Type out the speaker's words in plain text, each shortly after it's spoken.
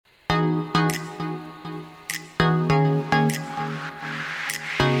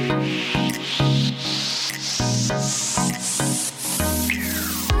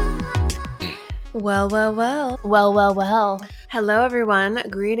Well, well, well. Well, well, well. Hello, everyone.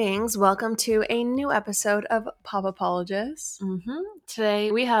 Greetings. Welcome to a new episode of Pop Apologists.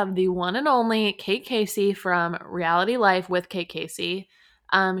 Today we have the one and only Kate Casey from Reality Life with Kate Casey.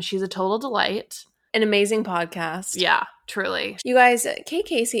 She's a total delight. An amazing podcast. Yeah, truly. You guys, Kate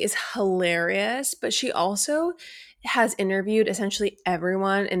Casey is hilarious, but she also has interviewed essentially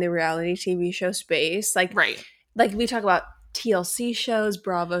everyone in the reality TV show space. Right. Like we talk about TLC shows,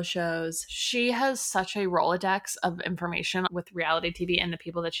 Bravo shows. She has such a Rolodex of information with reality TV and the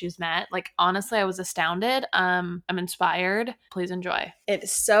people that she's met. Like, honestly, I was astounded. I'm inspired. Please enjoy.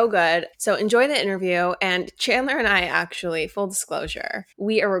 It's so good. So enjoy the interview. And Chandler and I actually, full disclosure,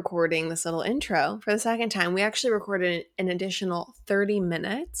 we are recording this little intro for the second time. We actually recorded an additional 30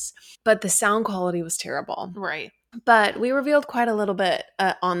 minutes, but the sound quality was terrible. Right. But we revealed quite a little bit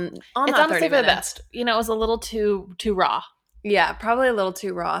on It's that honestly 30 for the minutes. best. You know, it was a little too raw. Yeah, probably a little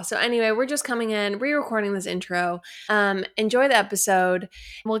too raw. So anyway, we're just coming in, re-recording this intro. Enjoy the episode.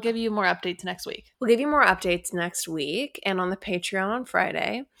 We'll give you more updates next week. We'll give you more updates next week and on the Patreon on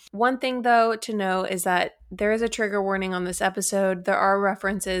Friday. One thing, though, to know is that there is a trigger warning on this episode. There are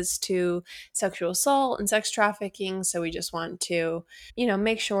references to sexual assault and sex trafficking, so we just want to,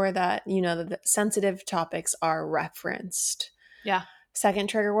 make sure that, that the sensitive topics are referenced. Yeah. Second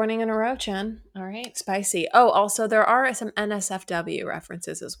trigger warning in a row, Chen. All right. Spicy. Oh, also, there are some NSFW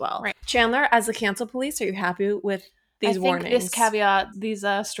references as well. Right. Chandler, as the cancel police, are you happy with these warnings?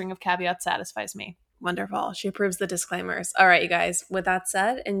 This string of caveats satisfies me. Wonderful. She approves the disclaimers. All right, you guys. With that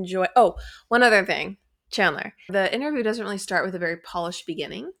said, enjoy. Oh, one other thing. Chandler, the interview doesn't really start with a very polished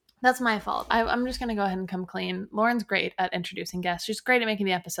beginning. That's my fault. I'm just going to go ahead and come clean. Lauren's great at introducing guests. She's great at making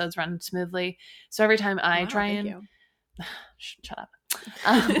the episodes run smoothly. So every time I try and... Shut up.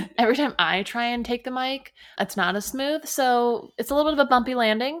 Every time I try and take the mic, it's not as smooth. So it's a little bit of a bumpy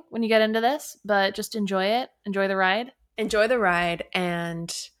landing when you get into this, but just enjoy it. Enjoy the ride. Enjoy the ride,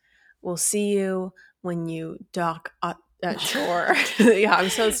 and we'll see you when you dock at shore. Yeah, I'm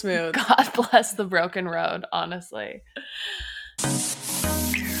so smooth. God bless the broken road, honestly.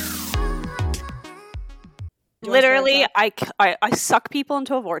 Literally, I suck people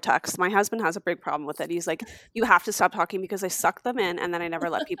into a vortex. My husband has a big problem with it. He's like, you have to stop talking because I suck them in and then I never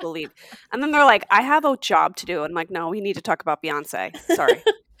let people leave. And then they're like, I have a job to do. And I'm like, no, we need to talk about Beyonce. Sorry.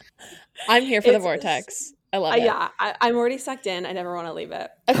 I'm here for the vortex. I love it. Yeah, I'm already sucked in. I never want to leave it.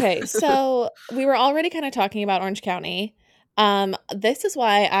 Okay, so we were already kind of talking about Orange County. This is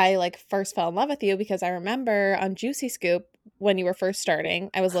why I first fell in love with you, because I remember on Juicy Scoop when you were first starting,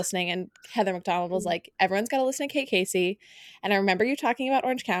 I was listening and Heather McDonald was like, everyone's got to listen to Kate Casey. And I remember you talking about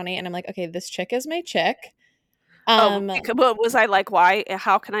Orange County and I'm like, okay, this chick is my chick. But was I like, why?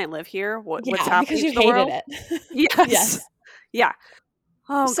 How can I live here? What's happening because you to the hated world? it. Yes. Yeah.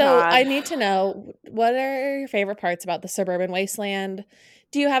 Oh, so God. I need to know, what are your favorite parts about the suburban wasteland?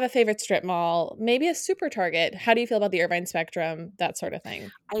 Do you have a favorite strip mall? Maybe a super Target? How do you feel about the Irvine Spectrum? That sort of thing.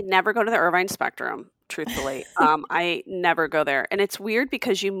 I never go to the Irvine Spectrum, truthfully. I never go there. And it's weird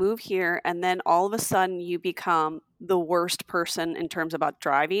because you move here and then all of a sudden you become the worst person in terms about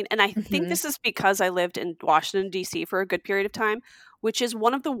driving. And I think this is because I lived in Washington, D.C. for a good period of time, which is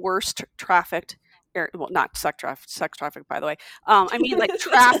one of the worst trafficked well, not sex traffic, by the way. I mean, like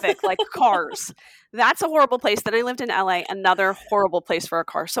traffic, like cars. That's a horrible place. Then I lived in LA, another horrible place for a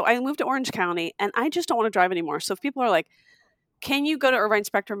car. So I moved to Orange County, and I just don't want to drive anymore. So if people are like, can you go to Irvine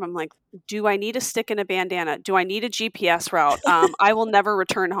Spectrum? I'm like, do I need a stick and a bandana? Do I need a GPS route? I will never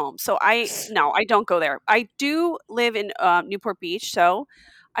return home. So I don't go there. I do live in Newport Beach, so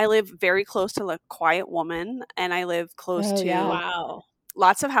I live very close to like Quiet Woman, and I live close to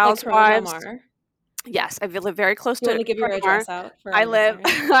lots of housewives. Yes, I live very close to. You want to give your address out? I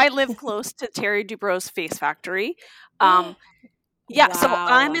live close to Terry Dubrows Face Factory. So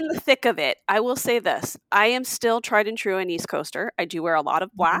I'm in the thick of it. I will say this: I am still tried and true an East Coaster. I do wear a lot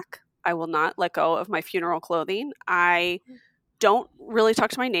of black. I will not let go of my funeral clothing. I don't really talk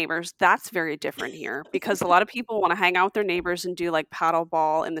to my neighbors. That's very different here because a lot of people want to hang out with their neighbors and do like paddle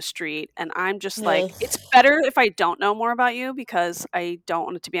ball in the street. And I'm just like, it's better if I don't know more about you because I don't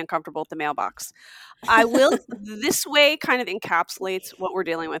want it to be uncomfortable at the mailbox. I will, this way kind of encapsulates what we're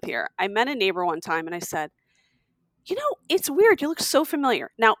dealing with here. I met a neighbor one time and I said, it's weird. You look so familiar.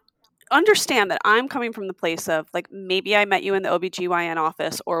 Now, understand that I'm coming from the place of like, maybe I met you in the OBGYN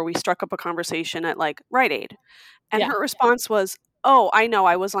office or we struck up a conversation at like Rite Aid. And her response was, oh, I know,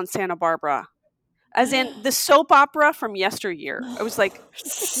 I was on Santa Barbara. as in the soap opera from yesteryear. I was like,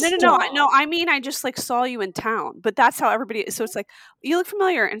 no. I mean, I just like saw you in town, but that's how everybody is. So it's like, you look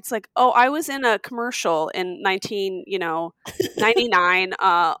familiar, and it's like, oh, I was in a commercial in 1999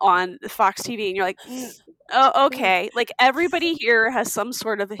 on Fox TV, and you're like, oh, okay. Like everybody here has some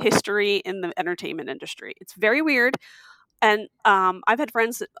sort of history in the entertainment industry. It's very weird. And I've had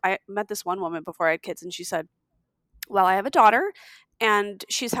friends that I met this one woman before I had kids, and she said, well, I have a daughter, and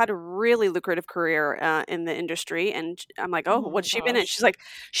she's had a really lucrative career in the industry. And I'm like, oh, what's she been in? She's like,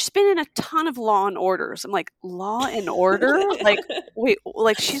 she's been in a ton of Law and Orders. I'm like, Law and Order? Like, wait,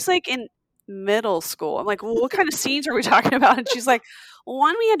 like she's like in middle school. I'm like, well, what kind of scenes are we talking about? And she's like, well,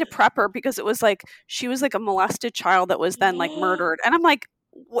 one, we had to prep her because it was like, she was like a molested child that was then like murdered. And I'm like,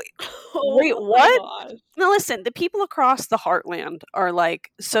 wait, what? Now listen, the people across the heartland are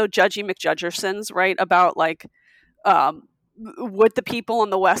like so judgy McJudgersons, right? About like, what the people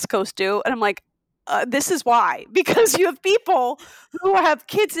on the West Coast do. And I'm like, this is why. Because you have people who have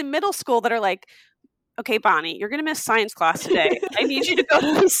kids in middle school that are like, okay, Bonnie, you're going to miss science class today. I need you to go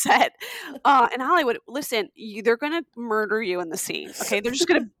to the set. In Hollywood, listen, they're going to murder you in the scene. Okay, they're just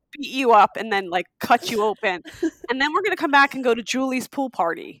going to beat you up and then like cut you open. And then we're going to come back and go to Julie's pool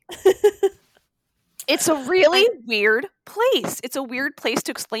party. It's a really weird place. It's a weird place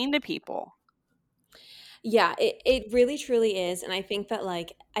to explain to people. Yeah, it really truly is. And I think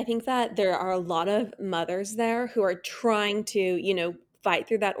that there are a lot of mothers there who are trying to, fight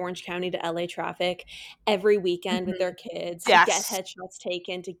through that Orange County to LA traffic every weekend with their kids, to get headshots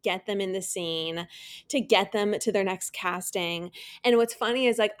taken, to get them in the scene, to get them to their next casting. And what's funny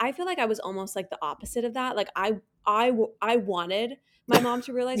is like, I feel like I was almost like the opposite of that. Like I wanted my mom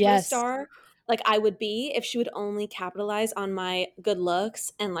to realize what a star like I would be if she would only capitalize on my good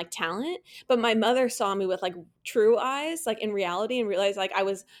looks and like talent. But my mother saw me with like true eyes, like in reality, and realized like I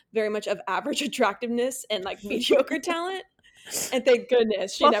was very much of average attractiveness and like mediocre talent. And thank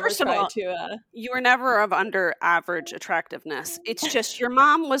goodness she never tried to. You were never of under average attractiveness. It's just your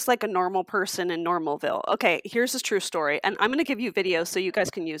mom was like a normal person in Normalville. Okay, here's a true story. And I'm going to give you videos so you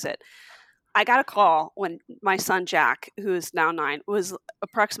guys can use it. I got a call when my son Jack, who is now 9, was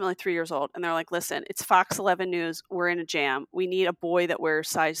approximately 3 years old. And they're like, listen, it's Fox 11 News. We're in a jam. We need a boy that wears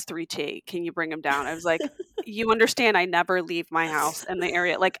size 3T. Can you bring him down? I was like, you understand I never leave my house in the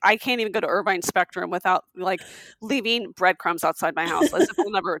area. Like, I can't even go to Irvine Spectrum without like leaving breadcrumbs outside my house as if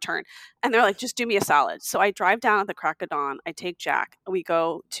we'll never return. And they're like, just do me a solid. So I drive down at the crack of dawn. I take Jack. We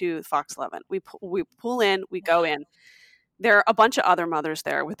go to Fox 11. We pull in. We go in. There are a bunch of other mothers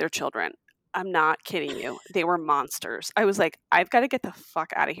there with their children. I'm not kidding you. They were monsters. I was like, I've got to get the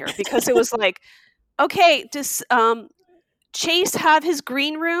fuck out of here, because it was like, okay, does Chase have his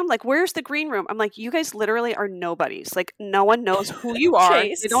green room? Like, where's the green room? I'm like, you guys literally are nobodies. Like, no one knows who you are.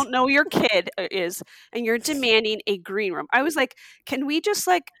 Chase. They don't know your kid is, and you're demanding a green room. I was like, can we just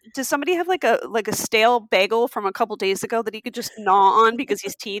like, does somebody have like a stale bagel from a couple days ago that he could just gnaw on because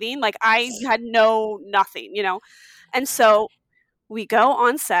he's teething? Like, I had nothing, And so we go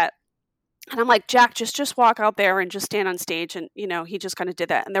on set. And I'm like, Jack, just walk out there and just stand on stage. And, he just kind of did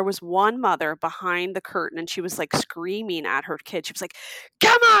that. And there was one mother behind the curtain, and she was like screaming at her kid. She was like,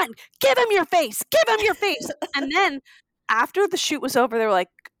 come on, give him your face, give him your face. And then after the shoot was over, they were like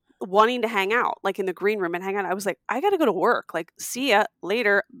wanting to hang out, like in the green room and hang out. I was like, I got to go to work. Like, see ya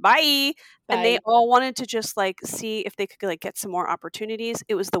later. Bye. And they all wanted to just like see if they could like get some more opportunities.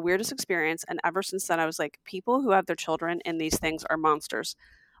 It was the weirdest experience. And ever since then, I was like, people who have their children in these things are monsters.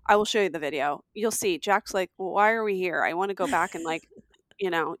 I will show you the video. You'll see. Jack's like, well, why are we here? I want to go back and like,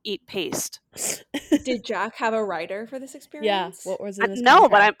 eat paste. Did Jack have a writer for this experience? Yeah. What was it? No,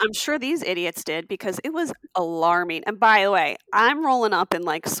 but I'm sure these idiots did, because it was alarming. And by the way, I'm rolling up in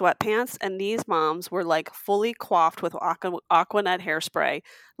like sweatpants, and these moms were like fully coiffed with Aquanet hairspray,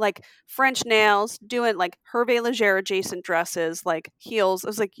 like French nails, doing like Hervé Leger adjacent dresses, like heels. I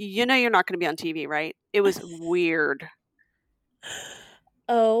was like, you're not going to be on TV, right? It was weird.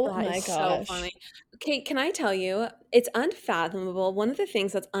 Oh my gosh. So funny. Okay, can I tell you, it's unfathomable. One of the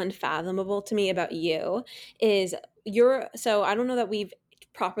things that's unfathomable to me about you is so I don't know that we've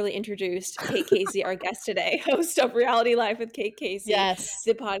properly introduced Kate Casey, our guest today, host of Reality Life with Kate Casey,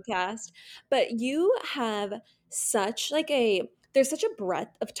 the podcast. But you have such there's such a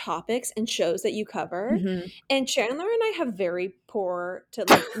breadth of topics and shows that you cover. Mm-hmm. And Chandler and I have very poor to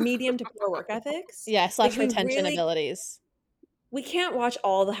like medium to poor work ethics. Yeah, / retention abilities. We can't watch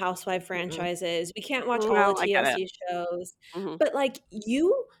all the Housewife franchises. Mm-hmm. We can't watch all the TLC shows. Mm-hmm. But like,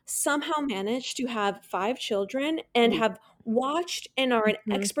 you somehow managed to have 5 children and have watched and are an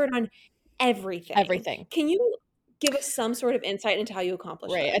expert on everything. Everything. Can you give us some sort of insight into how you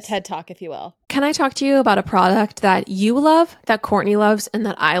accomplish Right, this. a TED Talk, if you will. Can I talk to you about a product that you love, that Courtney loves, and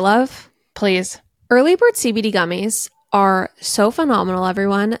that I love? Please. Early Bird CBD gummies are so phenomenal,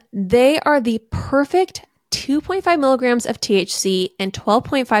 everyone. They are the perfect 2.5 milligrams of THC and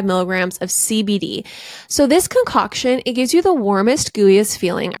 12.5 milligrams of CBD. So this concoction, it gives you the warmest, gooeyest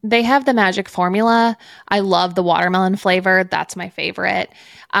feeling. They have the magic formula. I love the watermelon flavor. That's my favorite.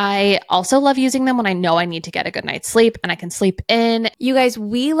 I also love using them when I know I need to get a good night's sleep and I can sleep in. You guys,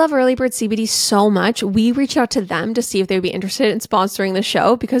 we love Early Bird CBD so much. We reached out to them to see if they'd be interested in sponsoring the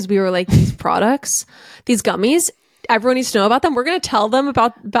show because we were like, these products, these gummies, everyone needs to know about them. We're going to tell them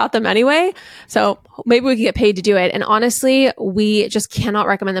about them anyway. So maybe we can get paid to do it. And honestly, we just cannot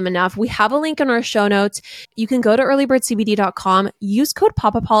recommend them enough. We have a link in our show notes. You can go to earlybirdcbd.com, use code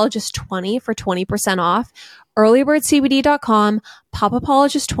POPAPOLOGIST20 for 20% off. Earlybirdcbd.com,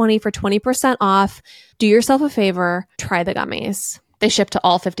 POPAPOLOGIST20 for 20% off. Do yourself a favor, try the gummies. They ship to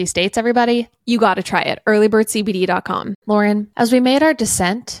all 50 states, everybody. You got to try it. Earlybirdcbd.com. Lauren, as we made our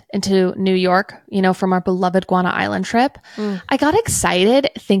descent into New York, from our beloved Guana Island trip, I got excited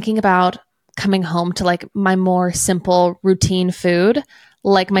thinking about coming home to like my more simple routine food,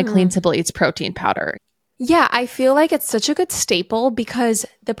 like my Clean Simple Eats protein powder. Yeah, I feel like it's such a good staple because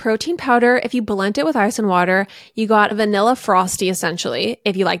the protein powder, if you blend it with ice and water, you got a vanilla frosty essentially,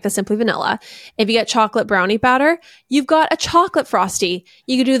 if you like the Simply Vanilla. If you get chocolate brownie batter, you've got a chocolate frosty.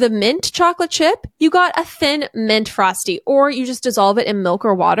 You could do the mint chocolate chip, you got a thin mint frosty, or you just dissolve it in milk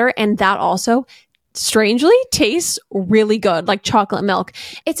or water, and that also strangely tastes really good, like chocolate milk.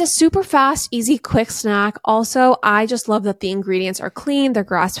 It's a super fast, easy, quick snack. Also, I just love that the ingredients are clean, they're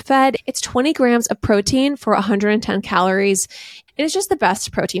grass-fed. It's 20 grams of protein for 110 calories. It is just the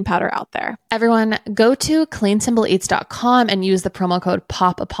best protein powder out there. Everyone, go to cleansimpleeats.com and use the promo code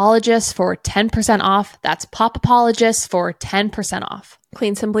POPAPOLOGIST for 10% off. That's POPAPOLOGIST for 10% off.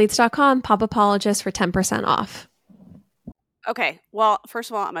 Cleansimpleeats.com, POPAPOLOGIST for 10% off. Okay. Well,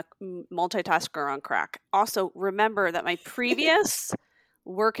 first of all, I'm a multitasker on crack. Also, remember that my previous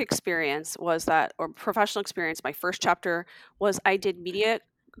work experience or professional experience, my first chapter was I did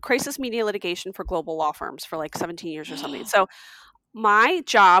crisis media litigation for global law firms for like 17 years or something. So my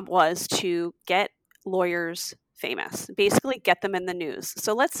job was to get lawyers famous, basically get them in the news.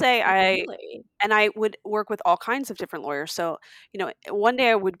 So let's say I would work with all kinds of different lawyers. So, one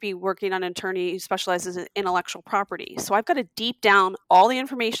day I would be working on an attorney who specializes in intellectual property. So I've got to deep down all the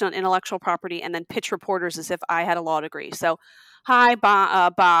information on intellectual property and then pitch reporters as if I had a law degree. So, hi,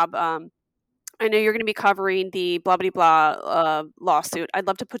 Bob. I know you're going to be covering the blah, blah, blah lawsuit. I'd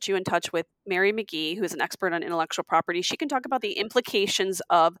love to put you in touch with Mary McGee, who is an expert on intellectual property. She can talk about the implications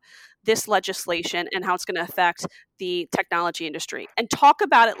of this legislation and how it's going to affect the technology industry and talk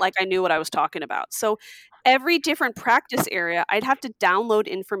about it like I knew what I was talking about. So every different practice area, I'd have to download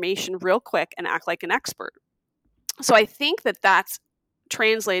information real quick and act like an expert. So I think that that's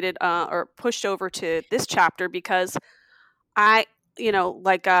translated or pushed over to this chapter because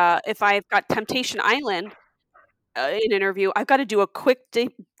if I've got Temptation Island in interview, I've got to do a quick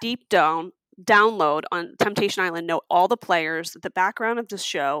deep download on Temptation Island, know all the players, the background of the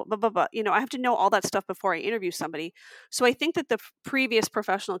show, blah, blah, blah. I have to know all that stuff before I interview somebody. So I think that the previous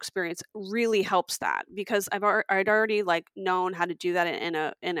professional experience really helps that because I'd already like known how to do that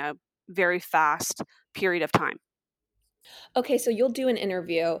in a very fast period of time. Okay, so you'll do an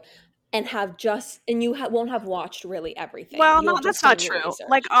interview and you won't have watched really everything. Well, no, that's not true.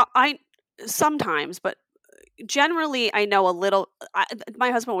 Like I sometimes, but generally I know a little.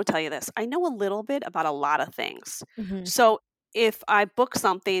 My husband would tell you this. I know a little bit about a lot of things. Mm-hmm. So if I book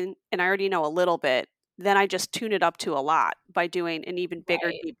something and I already know a little bit, then I just tune it up to a lot by doing an even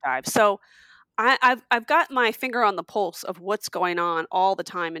bigger deep dive. So I've got my finger on the pulse of what's going on all the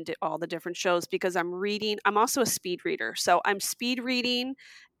time in all the different shows because I'm reading. I'm also a speed reader. So I'm speed reading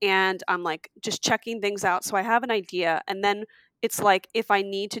and I'm like just checking things out. So I have an idea. And then it's like if I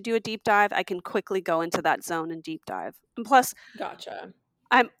need to do a deep dive, I can quickly go into that zone and deep dive. And plus, gotcha.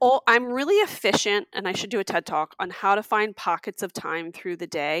 I'm really efficient, and I should do a TED Talk on how to find pockets of time through the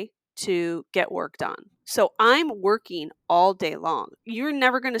day to get work done. So I'm working all day long. You're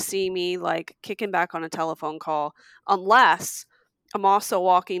never going to see me like kicking back on a telephone call unless I'm also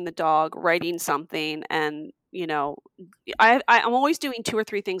walking the dog, writing something, and I'm always doing 2 or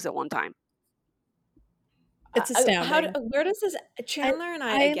 3 things at one time. It's astounding. Where does this Chandler and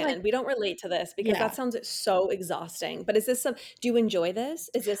I again? Like, we don't relate to this because that sounds so exhausting. But is this do you enjoy this?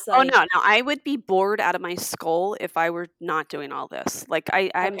 Is this like? Oh no, I would be bored out of my skull if I were not doing all this. Like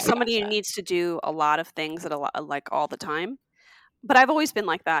I'm somebody who needs to do a lot of things at like all the time. but I've always been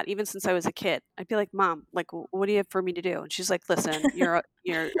like that, even since I was a kid. I'd be like, Mom, like, what do you have for me to do? And she's like, listen, you're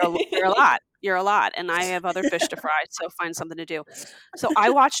a lot, and I have other fish to fry, so find something to do. So I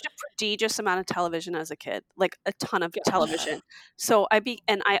watched a prodigious amount of television as a kid, like a ton of television. So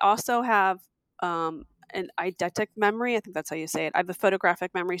and I also have an eidetic memory. I think that's how you say it. I have a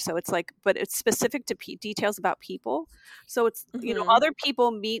photographic memory, so it's like, but it's specific to details about people. So it's other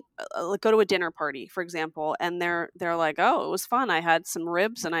people meet, go to a dinner party, for example, and they're like, oh, it was fun. I had some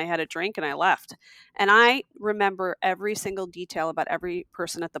ribs and I had a drink and I left, and I remember every single detail about every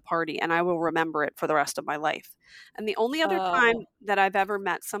person at the party, and I will remember it for the rest of my life. And the only other time that I've ever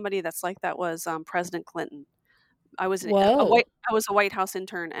met somebody that's like that was President Clinton. I was a White House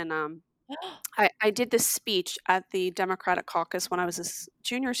intern, and I did this speech at the Democratic caucus when I was a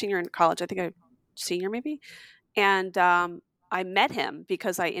junior or senior in college. I think I senior maybe. And I met him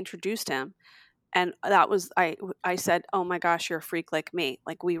because I introduced him. And that was, I said, oh my gosh, you're a freak like me.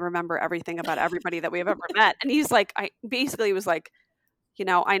 Like, we remember everything about everybody that we've ever met. And he's like, I basically was like,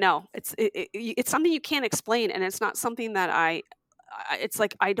 I know it's something you can't explain. And it's not something that it's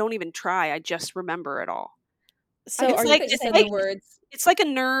like, I don't even try. I just remember it all. So are you saying the words? It's like a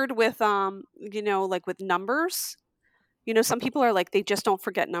nerd with, like with numbers. Some people are like, they just don't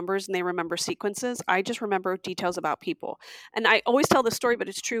forget numbers and they remember sequences. I just remember details about people. And I always tell this story, but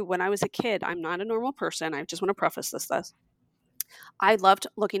it's true. When I was a kid, I'm not a normal person. I just want to preface this. I loved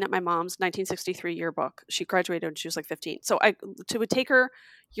looking at my mom's 1963 yearbook. She graduated when she was like 15. So I would take her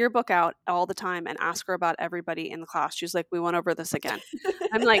yearbook out all the time and ask her about everybody in the class. She's like, we went over this again.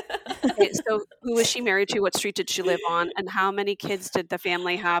 I'm like, okay, so who was she married to? What street did she live on? And how many kids did the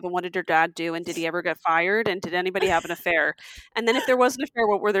family have? And what did her dad do? And did he ever get fired? And did anybody have an affair? And then if there was an affair,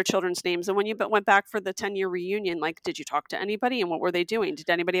 what were their children's names? And when you went back for the 10-year reunion, like, did you talk to anybody? And what were they doing? Did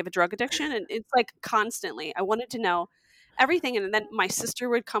anybody have a drug addiction? And it's like constantly, I wanted to know everything. And then my sister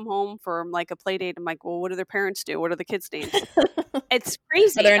would come home for like a play date. I'm like, well, what do their parents do? What are the kids' names? It's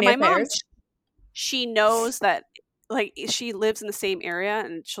crazy. Are there and any my affairs? mom, she knows that, like, she lives in the same area,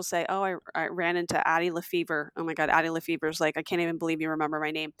 and she'll say, oh, I ran into Addie Lefevre. Oh my God, Addie Lefevre's like, I can't even believe you remember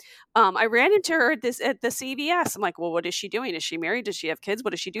my name. I ran into her at the CVS. I'm like, well, what is she doing? Is she married? Does she have kids?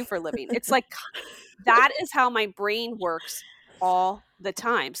 What does she do for a living? It's like, that is how my brain works all the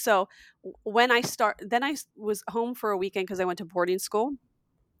time. So when I was home for a weekend because I went to boarding school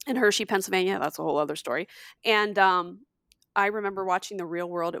in Hershey, Pennsylvania. That's a whole other story. And I remember watching The Real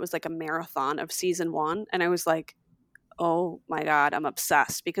World. It was like a marathon of season 1. And I was like, oh my God, I'm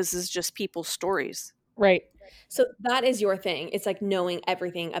obsessed because this is just people's stories. Right. So that is your thing. It's like knowing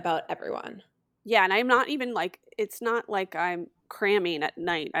everything about everyone. Yeah. And I'm not even like, it's not like I'm cramming at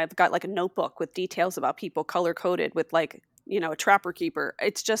night. I've got like a notebook with details about people color coded with like, a trapper keeper.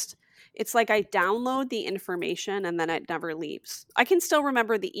 It's like I download the information and then it never leaves. I can still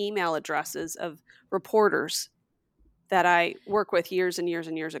remember the email addresses of reporters that I work with years and years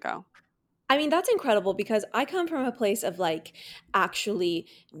and years ago. I mean, that's incredible because I come from a place of like actually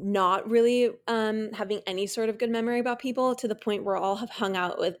not really having any sort of good memory about people, to the point where I'll have hung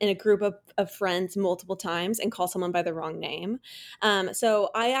out in a group of friends multiple times and call someone by the wrong name. So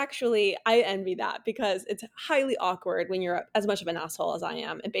I envy that because it's highly awkward when you're as much of an asshole as I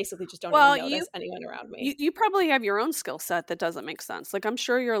am and basically just don't even notice anyone around me. You probably have your own skill set that doesn't make sense. Like, I'm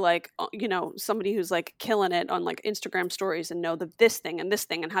sure you're like, somebody who's like killing it on like Instagram stories and know this thing and this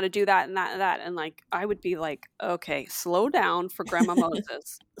thing and how to do that and that. And like, I would be like, okay, slow down for Grandma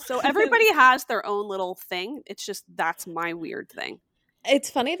Moses. So everybody has their own little thing. It's just, that's my weird thing. It's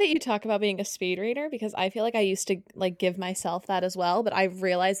funny that you talk about being a speed reader because I feel like I used to like give myself that as well. But I've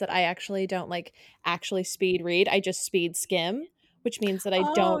realized that I actually don't like actually speed read. I just speed skim, which means that I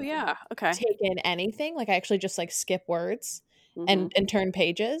don't take in anything. Like I actually just like skip words and turn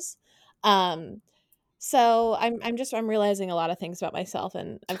pages. So I'm realizing a lot of things about myself,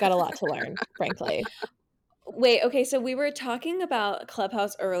 and I've got a lot to learn, frankly. Wait, okay, so we were talking about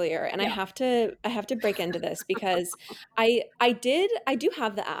Clubhouse earlier, and I have to break into this because I do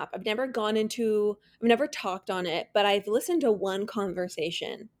have the app. I've never talked on it, but I've listened to one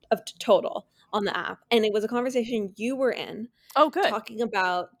conversation of total on the app, and it was a conversation you were in. Oh, good. Talking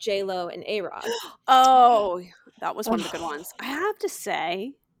about J-Lo and A-Rod. Oh, that was one of the good ones. I have to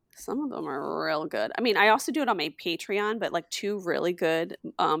say, some of them are real good. I mean, I also do it on my Patreon, but like 2 really good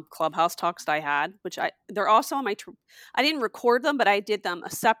Clubhouse talks that I had, which they're also on my, I didn't record them, but I did them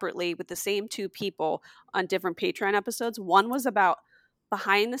separately with the same 2 people on different Patreon episodes. One was about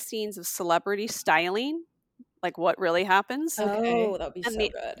behind the scenes of celebrity styling, like what really happens. Okay. Oh, that would be and so the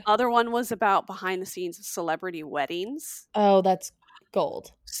good. other one was about behind the scenes of celebrity weddings. Oh, that's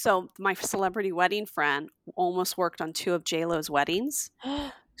Gold. So my celebrity wedding friend almost worked on 2 of J-Lo's weddings.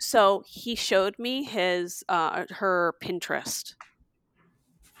 So he showed me his her Pinterest.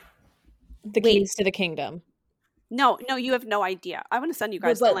 The keys to the kingdom. No, you have no idea. I'm going to send you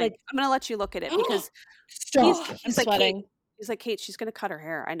guys the link. I'm going to let you look at it because he's like, sweating. He's like, Kate, she's going to cut her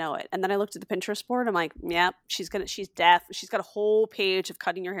hair. I know it. And then I looked at the Pinterest board. I'm like, yep, she's deaf. She's got a whole page of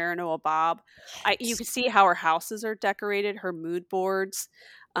cutting your hair into a bob. You can see how her houses are decorated, her mood boards,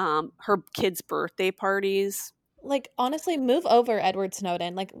 her kids' birthday parties. Like, honestly, move over, Edward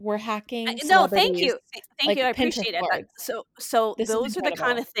Snowden. Like, we're hacking No, thank you. Like, I appreciate it. So those are the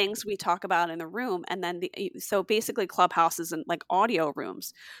kind of things we talk about in the room. And then so basically clubhouses and like audio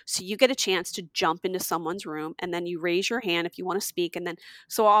rooms. So you get a chance to jump into someone's room and then you raise your hand if you want to speak. And then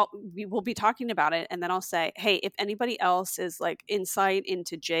we'll be talking about it. And then I'll say, hey, if anybody else is like insight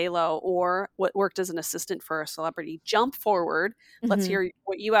into J-Lo or what worked as an assistant for a celebrity, jump forward. Let's hear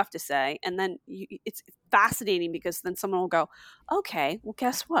what you have to say. And then it's fascinating because then someone will go, okay, well,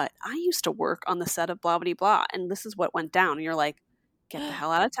 guess what? I used to work on the set of blah, blah, blah, and this is what went down. And you're like, get the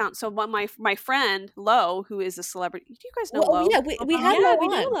hell out of town. So my friend, Lo, who is a celebrity, do you guys know Lo? Yeah, we had Lo on.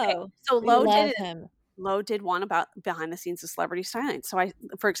 Know Lo. Okay. So Lo did one about behind the scenes of celebrity styling. So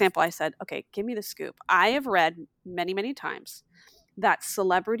for example, I said, okay, give me the scoop. I have read many, many times that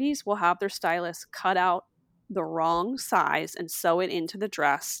celebrities will have their stylists cut out the wrong size and sew it into the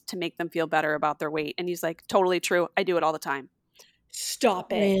dress to make them feel better about their weight. And he's like, totally true. I do it all the time.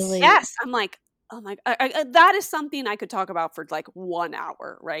 Stop it. Really? Yes. I'm like, oh my, that is something I could talk about for like 1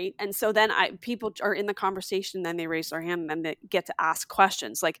 hour. Right. And so then people are in the conversation, then they raise their hand and then they get to ask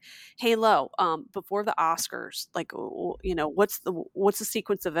questions like, hey, Lo, before the Oscars, like, you know, what's the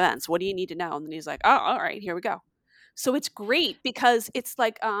sequence of events? What do you need to know? And then he's like, oh, all right, here we go. So it's great because it's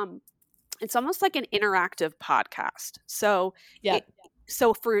like, it's almost like an interactive podcast. So yeah.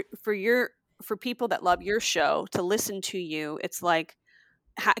 So for people that love your show to listen to you, it's like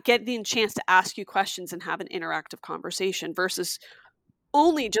getting a chance to ask you questions and have an interactive conversation versus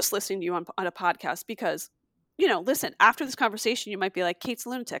only just listening to you on a podcast. Because, you know, listen, after this conversation, you might be like, Kate's a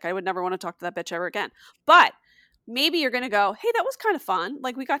lunatic. I would never want to talk to that bitch ever again. But maybe you're going to go, hey, that was kind of fun.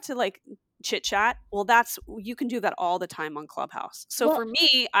 Like we got to like chit chat. Well, you can do that all the time on Clubhouse. So for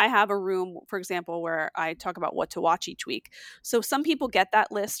me, I have a room, for example, where I talk about what to watch each week. So some people get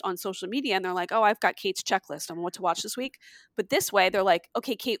that list on social media and they're like, oh, I've got Kate's checklist on what to watch this week. But this way they're like,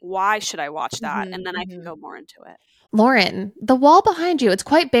 okay, Kate, why should I watch that? And then I can go more into it. Lauren, the wall behind you, it's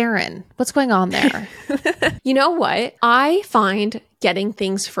quite barren. What's going on there? You know what? I find getting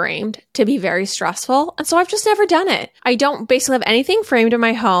things framed to be very stressful. And so I've just never done it. I don't basically have anything framed in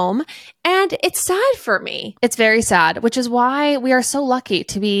my home. And it's sad for me. It's very sad, which is why we are so lucky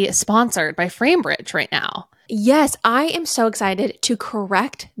to be sponsored by FrameBridge right now. Yes, I am so excited to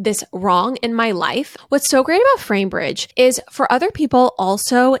correct this wrong in my life. What's so great about FrameBridge is for other people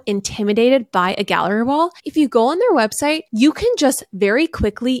also intimidated by a gallery wall, if you go on their website, you can just very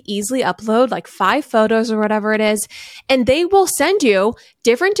quickly, easily upload like 5 photos or whatever it is, and they will send you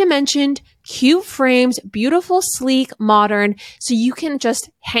different dimensioned, cute frames, beautiful, sleek, modern, so you can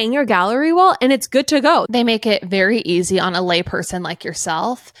just hang your gallery wall and it's good to go. They make it very easy on a layperson like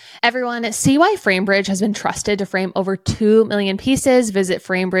yourself. Everyone, see why FrameBridge has been trusted to frame over 2 million pieces. Visit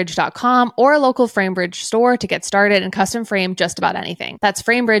framebridge.com or a local FrameBridge store to get started and custom frame just about anything. That's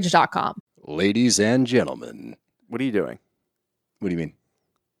framebridge.com. Ladies and gentlemen. What are you doing? What do you mean?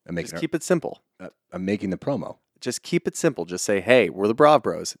 Just keep it simple. I'm making the promo. Just keep it simple. Just say, hey, we're the Brav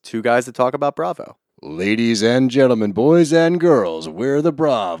Bros. 2 guys that talk about Bravo. Ladies and gentlemen, boys and girls, we're the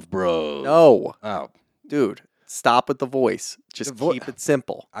Brav Bros. No. Oh. Dude, stop with the voice. Just keep it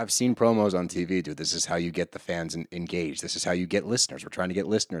simple. I've seen promos on TV, dude. This is how you get the fans engaged. This is how you get listeners. We're trying to get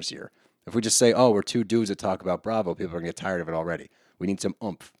listeners here. If we just say, oh, we're 2 dudes that talk about Bravo, people are going to get tired of it already. We need some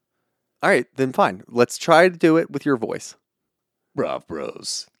oomph. All right, then fine. Let's try to do it with your voice. Brav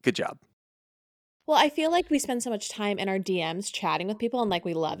Bros. Good job. Well, I feel like we spend so much time in our DMs chatting with people and like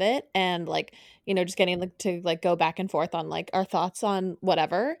we love it and like, you know, just getting to like go back and forth on like our thoughts on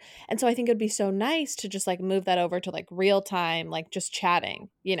whatever. And so I think it'd be so nice to just like move that over to like real time, like just chatting,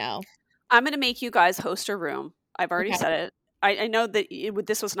 you know. I'm going to make you guys host a room. I've already said it. I know that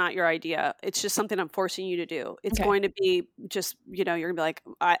this was not your idea. It's just something I'm forcing you to do. It's going to be just, you know, you're going to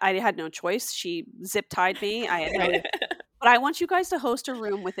be like, I had no choice. She zip tied me. I had no But I want you guys to host a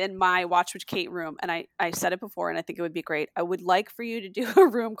room within my Watch with Kate room. And I said it before, and I think it would be great. I would like for you to do a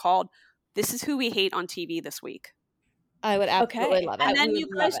room called This is Who We Hate on TV This Week. I would absolutely love it. And then you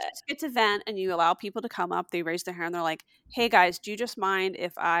guys just get to vent and you allow people to come up. They raise their hand and they're like, hey guys, do you just mind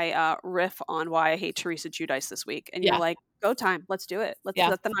if I riff on why I hate Teresa Giudice this week? And you're like, Go time. Let's do it. Let's Yeah.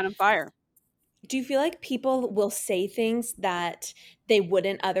 set the night on fire. Do you feel like people will say things that they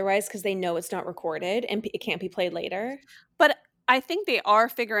wouldn't otherwise because they know it's not recorded and it can't be played later? But I think they are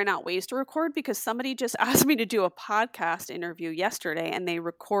figuring out ways to record, because somebody just asked me to do a podcast interview yesterday and they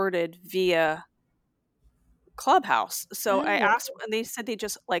recorded via Clubhouse. So I asked, and they said they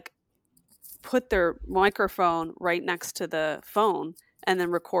just like put their microphone right next to the phone and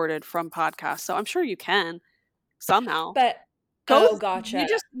then recorded from podcast. So I'm sure you can somehow. But gotcha.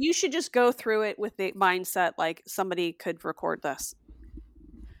 You should just go through it with the mindset like somebody could record this.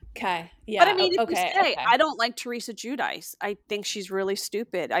 Okay. Yeah. But I mean, if you say, okay. I don't like Teresa Giudice, I think she's really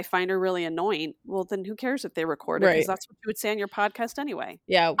stupid, I find her really annoying, well, then who cares if they record it? Because that's what you would say on your podcast anyway.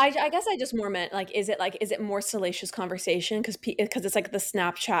 Yeah. I guess I just more meant like, is it more salacious conversation? Because it's like the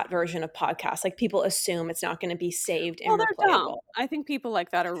Snapchat version of podcast. Like people assume it's not going to be saved and Well, they're dumb. replayable. I think people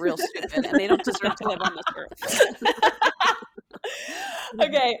like that are real stupid and they don't deserve to live on this earth.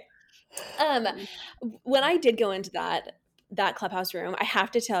 Okay. When I did go into that Clubhouse room, I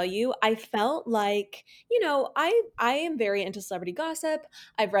have to tell you, I felt like, I am very into celebrity gossip.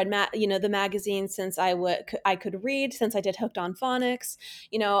 I've read the magazine since I could read, since I did Hooked on Phonics.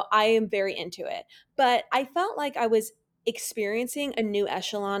 I am very into it. But I felt like I was experiencing a new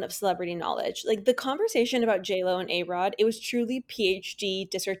echelon of celebrity knowledge. Like the conversation about J-Lo and A-Rod, it was truly PhD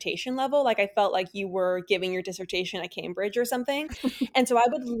dissertation level. Like I felt like you were giving your dissertation at Cambridge or something. And so I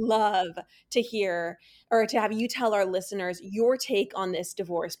would love to hear, or to have you tell our listeners your take on this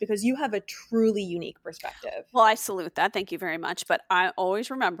divorce, because you have a truly unique perspective. Well, I salute that. Thank you very much. But I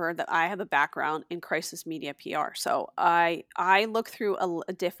always remember that I have a background in crisis media PR. So I look through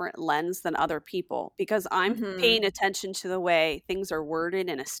a different lens than other people, because I'm paying attention to the way things are worded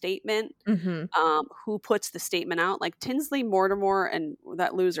in a statement, who puts the statement out. Like Tinsley Mortimer and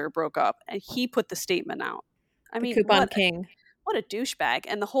that loser broke up and he put the statement out. I mean, Coupon King. What a douchebag.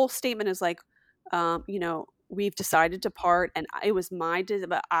 And the whole statement is like, we've decided to part and it was my,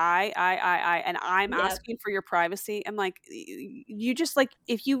 but and I'm asking for your privacy. I'm like, you just like,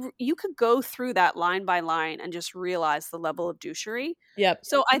 if you could go through that line by line and just realize the level of douchery. Yep.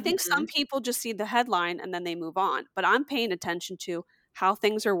 So I think some people just see the headline and then they move on, but I'm paying attention to how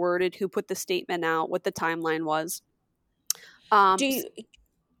things are worded, who put the statement out, what the timeline was. Go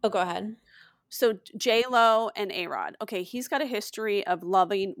ahead. So J-Lo and A-Rod. Okay, he's got a history of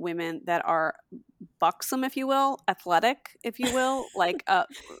loving women that are buxom, if you will, athletic, if you will, like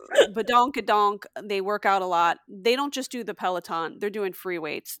badonk-a-donk. They work out a lot. They don't just do the Peloton. They're doing free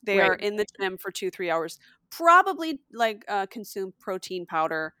weights. They are in the gym for 2-3 hours. Probably like consume protein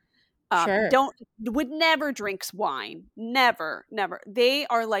powder. Would never drinks wine. Never. They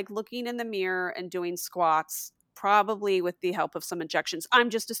are like looking in the mirror and doing squats, probably with the help of some injections. I'm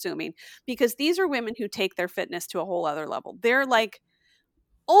just assuming, because these are women who take their fitness to a whole other level. They're like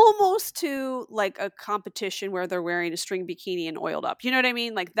almost to like a competition where they're wearing a string bikini and oiled up. You know what I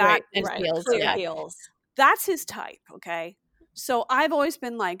mean? Like that. Heels. That's his type. Okay. So I've always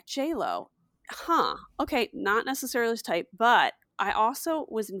been like, J-Lo, okay, not necessarily his type, but I also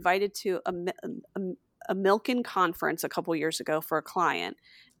was invited to a Milken conference a couple years ago for a client.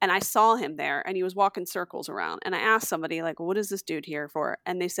 And I saw him there and he was walking circles around. And I asked somebody, like, what is this dude here for?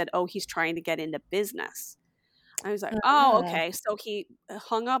 And they said, oh, he's trying to get into business. I was like, oh, okay. So he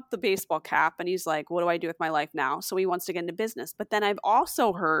hung up the baseball cap and he's like, what do I do with my life now? So he wants to get into business. But then I've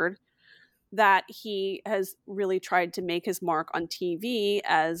also heard that he has really tried to make his mark on TV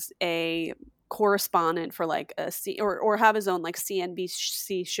as a correspondent for like or have his own like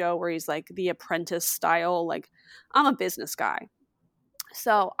CNBC show where he's like the Apprentice style. Like, I'm a business guy.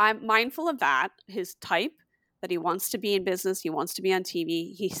 So I'm mindful of that, his type, that he wants to be in business. He wants to be on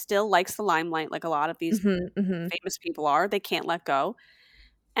TV. He still likes the limelight like a lot of these famous people are. They can't let go.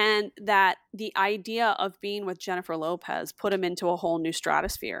 And that the idea of being with Jennifer Lopez put him into a whole new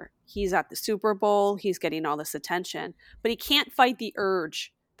stratosphere. He's at the Super Bowl. He's getting all this attention. But he can't fight the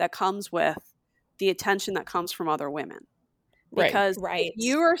urge that comes with the attention that comes from other women. Because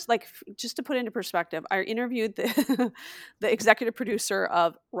you are like, just to put into perspective, I interviewed the executive producer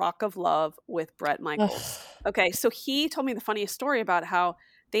of Rock of Love with Bret Michaels. Okay, so he told me the funniest story about how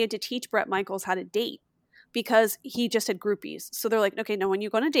they had to teach Bret Michaels how to date because he just had groupies. So they're like, okay, now when you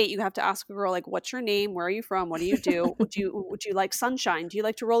go on a date, you have to ask a girl, like, what's your name? Where are you from? What do you do? Would you like sunshine? Do you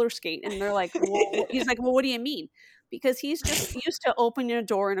like to roller skate? And they're like, well, he's like, well, what do you mean? Because he's just used to opening a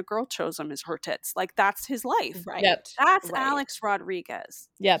door and a girl shows him her tits. Like, that's his life. Right. Yep. That's Alex Rodriguez.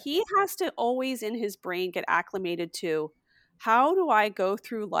 Yep. He has to always in his brain get acclimated to, how do I go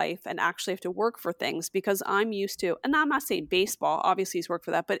through life and actually have to work for things? Because I'm used to, and I'm not saying baseball, obviously he's worked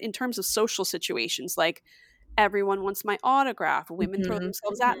for that, but in terms of social situations, like Everyone wants my autograph. Women throw Mhm.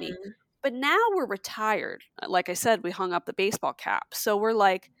 themselves at me. But now we're retired. Like I said, we hung up the baseball cap. So we're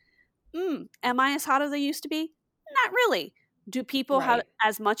like, am I as hot as I used to be? Not really. Do people have Right.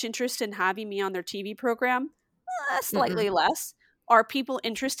 as much interest in having me on their TV program? Slightly Mm-mm. less. Are people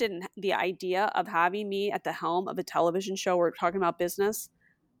interested in the idea of having me at the helm of a television show where we're talking about business?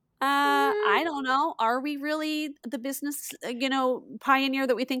 I don't know. Are we really the business, pioneer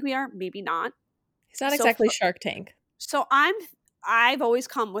that we think we are? Maybe not. He's not So, exactly Shark Tank. so I've always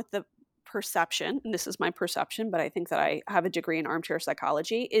come with the perception, and this is my perception, but I think that I have a degree in armchair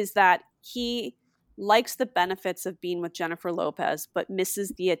psychology, is that he likes the benefits of being with Jennifer Lopez, but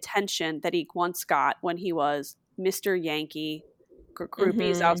misses the attention that he once got when he was Mr. Yankee,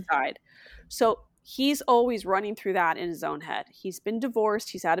 groupies outside. So he's always running through that in his own head. He's been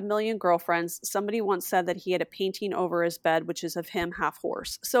divorced. He's had a million girlfriends. Somebody once said that he had a painting over his bed, which is of him half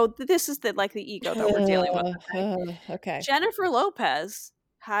horse. So this is the ego that we're dealing with. Okay. Jennifer Lopez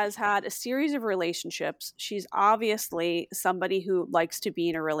has had a series of relationships. She's obviously somebody who likes to be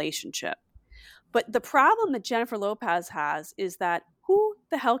in a relationship. But the problem that Jennifer Lopez has is that who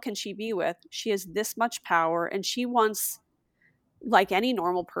the hell can she be with? She has this much power and she wants, like any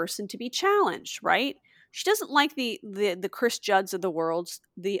normal person, to be challenged, right? She doesn't like the Chris Judds of the worlds,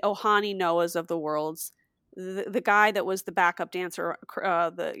 the Ohani Noahs of the worlds, the guy that was the backup dancer,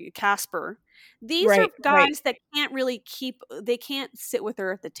 the Casper. These are guys that they can't sit with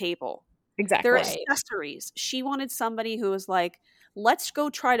her at the table. They're Exactly. accessories. She wanted somebody who was like, let's go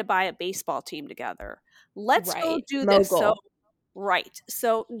try to buy a baseball team together. Let's go do this. So right.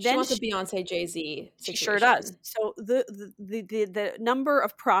 So She then wants a Beyonce Jay-Z situation. she sure does. So the number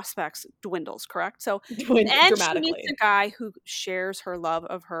of prospects dwindles, correct? So and she meets a guy who shares her love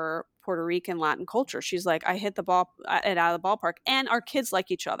of her Puerto Rican Latin culture. She's like, I hit the ball out of the ballpark, and our kids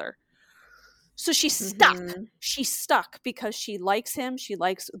like each other. So she's stuck. She's stuck because she likes him. She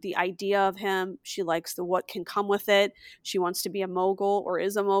likes the idea of him. She likes what can come with it. She wants to be a mogul, or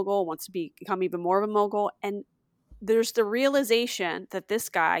is a mogul, wants to become even more of a mogul. And there's the realization that this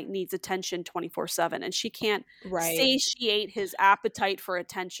guy needs attention 24/7, and she can't satiate his appetite for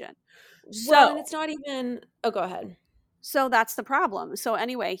attention. Well, and it's not even – oh, go ahead. So that's the problem. So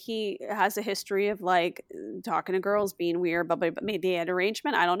anyway, he has a history of like talking to girls, being weird, but maybe they had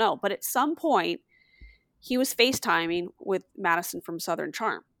arrangement. I don't know. But at some point, he was FaceTiming with Madison from Southern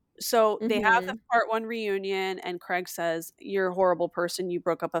Charm. So they have the part 1 reunion, and Craig says, you're a horrible person. You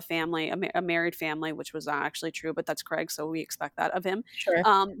broke up a family, a married family, which was not actually true, but that's Craig. So we expect that of him. Sure.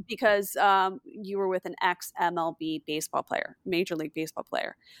 Because you were with an ex-MLB baseball player, Major League Baseball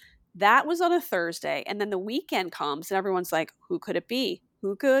player. That was on a Thursday. And then the weekend comes and everyone's like, who could it be?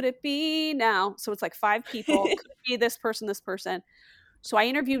 Who could it be now? So it's like 5 people. Could it be this person, this person? So I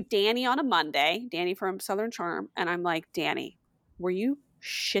interviewed Danny on a Monday, Danny from Southern Charm. And I'm like, Danny, were you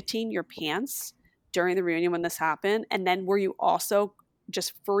shitting your pants during the reunion when this happened? And then were you also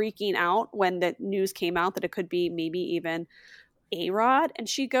just freaking out when the news came out that it could be maybe even A-Rod? And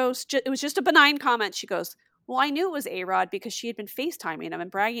she goes, it was just a benign comment. She goes, well, I knew it was A-Rod because she had been FaceTiming him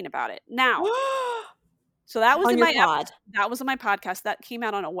and bragging about it. Now, so that was that was in my podcast. That came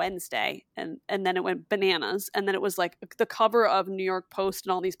out on a Wednesday, and then it went bananas. And then it was like the cover of New York Post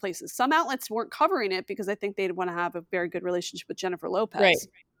and all these places. Some outlets weren't covering it because I think they'd want to have a very good relationship with Jennifer Lopez. Right.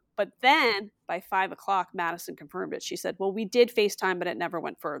 But then by 5:00, Madison confirmed it. She said, well, we did FaceTime, but it never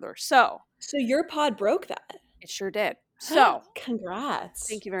went further. So your pod broke that. It sure did. So congrats.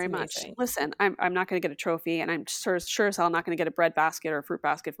 Thank you very much. Listen, I'm not going to get a trophy, and I'm sure as hell not going to get a bread basket or a fruit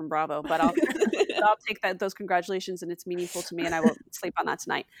basket from Bravo, but I'll take those congratulations, and it's meaningful to me, and I will sleep on that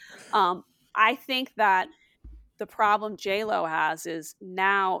tonight. I think that the problem J-Lo has is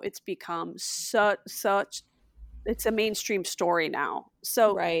now it's become such it's a mainstream story now.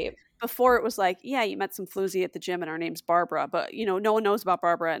 So before it was like, yeah, you met some floozy at the gym and her name's Barbara, but no one knows about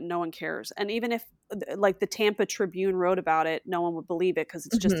Barbara and no one cares. And even if like the Tampa Tribune wrote about it, no one would believe it because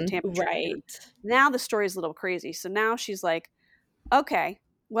it's just a Tampa Tribune. Now the story is a little crazy. So now she's like, okay,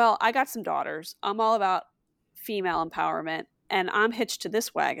 well, I got some daughters. I'm all about female empowerment and I'm hitched to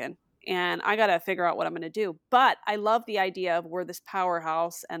this wagon and I got to figure out what I'm going to do. But I love the idea of we're this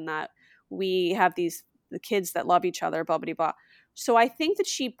powerhouse and that we have the kids that love each other, blah, blah, blah. So I think that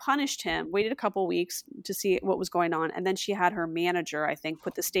she punished him, waited a couple weeks to see what was going on. And then she had her manager, I think,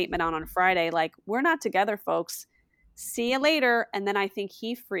 put the statement on Friday, like, we're not together, folks. See you later. And then I think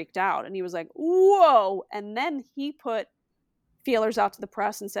he freaked out and he was like, whoa. And then he put feelers out to the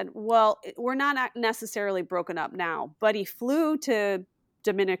press and said, well, we're not necessarily broken up now. But he flew to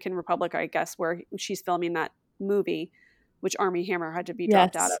Dominican Republic, I guess, where she's filming that movie, which Armie Hammer had to be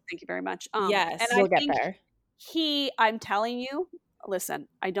dropped out of. Thank you very much. And we'll get there. I'm telling you, listen,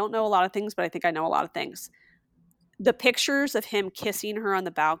 I don't know a lot of things, but I think I know a lot of things. The pictures of him kissing her on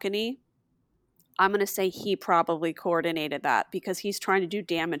the balcony, I'm going to say he probably coordinated that because he's trying to do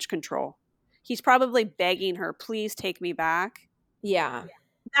damage control. He's probably begging her, please take me back. Yeah.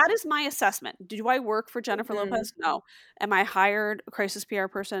 That is my assessment. Do I work for Jennifer Lopez? No. Am I hired a crisis PR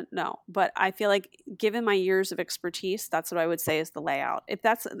person? No. But I feel like given my years of expertise, that's what I would say is the layout. If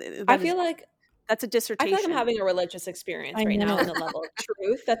that's that's a dissertation. I feel like I'm having a religious experience right now in the level of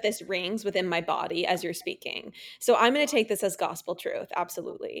truth that this rings within my body as you're speaking. So I'm going to take this as gospel truth,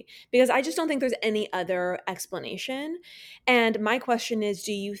 absolutely, because I just don't think there's any other explanation. And my question is,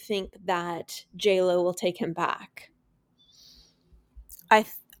 do you think that J-Lo will take him back?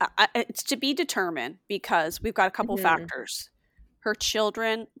 It's to be determined because we've got a couple factors. Her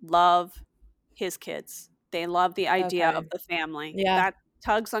children love his kids. They love the idea of the family. Yeah. That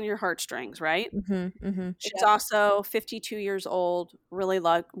tugs on your heartstrings, right? She's also 52 years old, really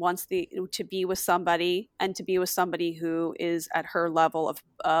wants to be with somebody and to be with somebody who is at her level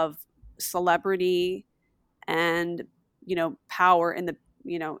of celebrity and, power in the,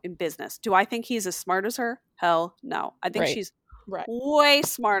 in business. Do I think he's as smart as her? Hell no. I think she's way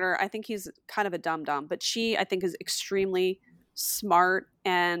smarter. I think he's kind of a dum-dum, but she, I think, is extremely smart.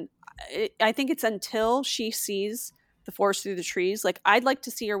 And I think it's until she sees the forest through the trees. Like, I'd like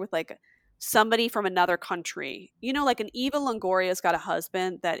to see her with like somebody from another country. Like an Eva Longoria's got a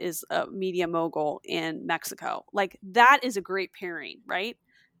husband that is a media mogul in Mexico. Like, that is a great pairing, right?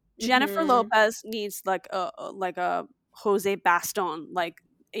 Jennifer Lopez needs like a Jose Baston, like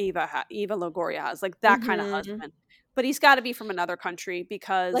Eva Longoria has, like that kind of husband. But he's got to be from another country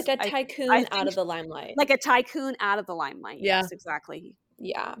because like a tycoon out of the limelight. Like a tycoon out of the limelight. Yeah. Yes, exactly.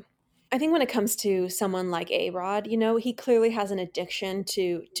 Yeah. I think when it comes to someone like A-Rod, he clearly has an addiction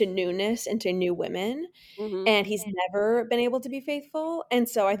to newness and to new women, and he's never been able to be faithful. And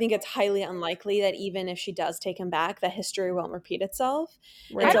so I think it's highly unlikely that even if she does take him back, that history won't repeat itself.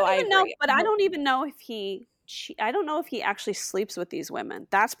 Right. I don't even know, but I don't even know if I don't know if he actually sleeps with these women.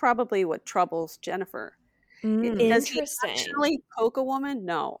 That's probably what troubles Jennifer. Does he actually poke a woman?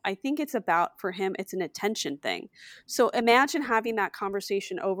 No. I think it's about, for him, it's an attention thing. So imagine having that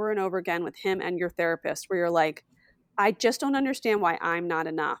conversation over and over again with him and your therapist where you're like, I just don't understand why I'm not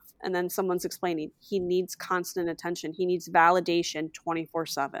enough. And then someone's explaining he needs constant attention. He needs validation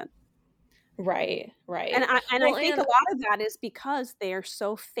 24/7. Right. And I think a lot of that is because they are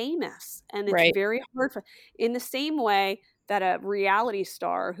so famous, and it's very hard in the same way that a reality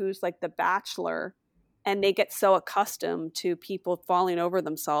star who's like The Bachelor, and they get so accustomed to people falling over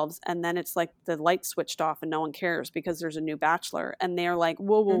themselves, and then it's like the light switched off and no one cares because there's a new Bachelor, and they're like,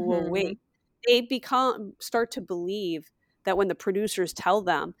 whoa, wait. They start to believe that when the producers tell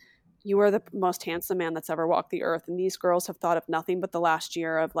them, you are the most handsome man that's ever walked the earth, and these girls have thought of nothing but the last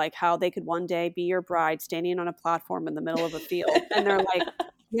year of like how they could one day be your bride standing on a platform in the middle of a field, and they're like,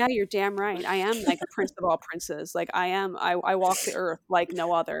 yeah, you're damn right. I am like a prince of all princes. Like I walk the earth like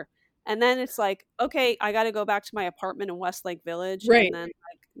no other. And then it's like, okay, I got to go back to my apartment in Westlake Village, and then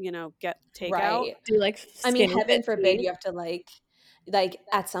get takeout. Do like, heaven forbid you have to like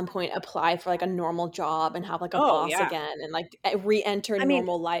at some point apply for like a normal job and have like a boss again and like re-enter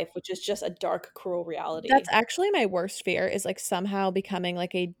normal life, which is just a dark, cruel reality. That's actually my worst fear, is like somehow becoming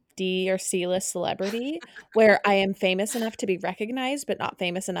like a D or C list celebrity where I am famous enough to be recognized, but not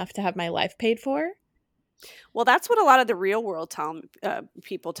famous enough to have my life paid for. Well, that's what a lot of the real world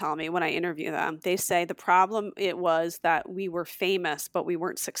people tell me when I interview them. They say the problem was that we were famous, but we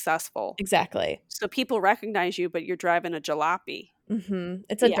weren't successful. Exactly. So people recognize you, but you're driving a jalopy.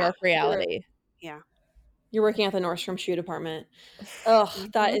 It's a dark reality. You're working at the Nordstrom shoe department. Oh,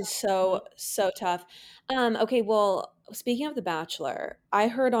 that is so tough. Okay, well, speaking of The Bachelor, I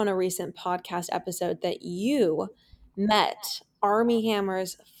heard on a recent podcast episode that you met Armie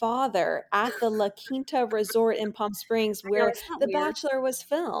Hammer's father at the La Quinta Resort in Palm Springs, where The Bachelor was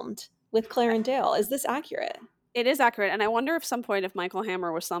filmed with Claire and Dale. Is this accurate? It is accurate, and I wonder if some point if Michael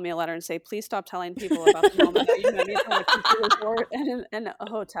Hammer will send me a letter and say, please stop telling people about the moment that you met me at the La Quinta Resort and a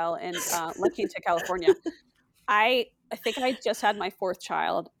hotel in La Quinta, California. I think I just had my 4th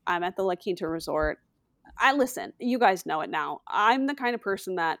child. I'm at the La Quinta Resort. Listen, you guys know it now. I'm the kind of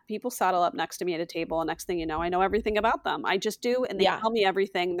person that people saddle up next to me at a table, and next thing you know, I know everything about them. I just do, and they tell me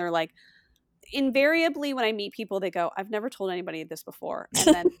everything. They're like, invariably when I meet people, they go, I've never told anybody this before.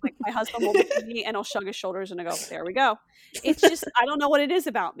 And then like my husband will look at me and he'll shrug his shoulders and I go, there we go. It's just, I don't know what it is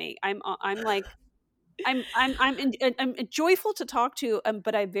about me. I'm joyful to talk to,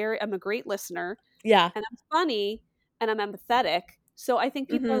 but I'm a great listener. Yeah. And I'm funny and I'm empathetic. So I think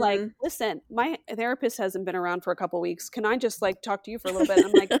people are like, listen, my therapist hasn't been around for a couple of weeks. Can I just like talk to you for a little bit? And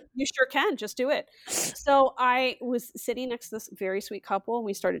I'm like, you sure can, just do it. So I was sitting next to this very sweet couple and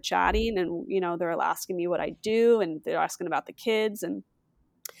we started chatting, and, you know, they're asking me what I do, and they're asking about the kids, and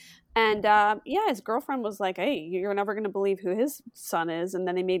yeah, his girlfriend was like, hey, you're never going to believe who his son is. And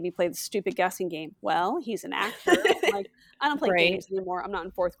then they made me play the stupid guessing game. Well, he's an actor. I'm like, I don't play games anymore. I'm not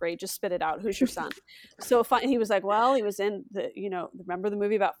in 4th grade. Just spit it out. Who's your son? So he was like, well, he was in the, you know, remember the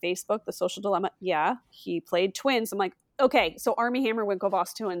movie about Facebook, The Social Dilemma? Yeah, he played twins. I'm like, okay, so Armie Hammer,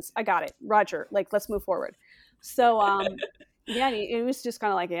 Winklevoss twins. I got it. Roger. Like, let's move forward. So yeah, it was just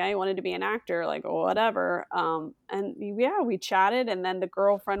kind of like, yeah, he wanted to be an actor, like, whatever. And yeah, we chatted, and then the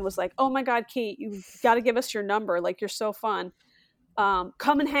girlfriend was like, oh my God, Kate, you got to give us your number. Like, you're so fun.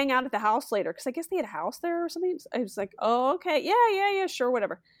 Come and hang out at the house later. Cause I guess they had a house there or something. I was like, oh, okay. Yeah, sure.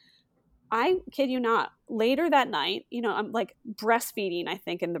 Whatever. I kid you not. Later that night, you know, I'm like breastfeeding, I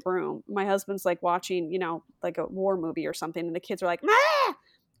think, in the room. My husband's like watching, you know, like a war movie or something. And the kids are like, "Ma!"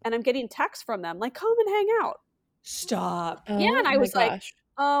 And I'm getting texts from them, like, come and hang out. Stop. Yeah, and I was like, gosh.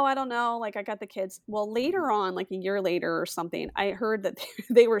 oh, I don't know. Like, I got the kids. Well, later on, like a year later or something, I heard that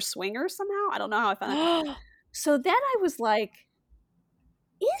they were swingers somehow. I don't know how I found out. So then I was like,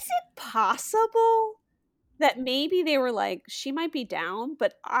 is it possible that maybe they were like, she might be down?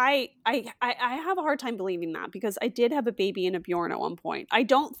 But I have a hard time believing that, because I did have a baby and a Bjorn at one point. I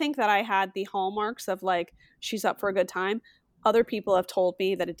don't think that I had the hallmarks of like, she's up for a good time. Other people have told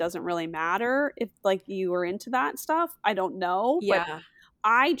me that it doesn't really matter if like you were into that stuff. I don't know. Yeah. But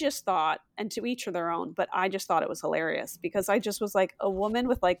I just thought, and to each their own, but I just thought it was hilarious, because I just was like, a woman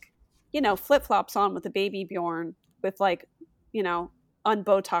with like, you know, flip-flops on with a baby Bjorn with like, you know,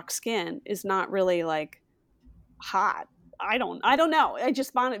 unbotox skin is not really like hot. I don't know. I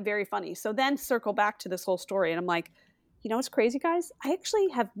just found it very funny. So then circle back to this whole story, and I'm like, you know what's crazy, guys? I actually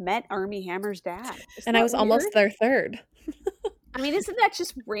have met Armie Hammer's dad. And I was almost their third. I mean, isn't that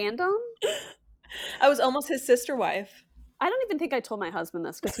just random? I was almost his sister wife. I don't even think I told my husband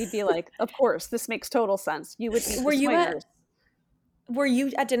this, because he'd be like, of course, this makes total sense. You would meet Were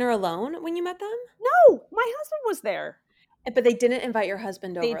you at dinner alone when you met them? No, my husband was there. But they didn't invite your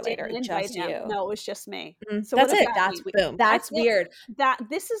husband over They later. didn't invite him. No, it was just me. So that's it. That's weird.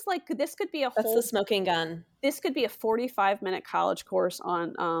 This is like, this could be That's the smoking gun. This could be a 45-minute college course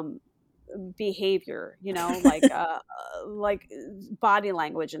on behavior, you know, like body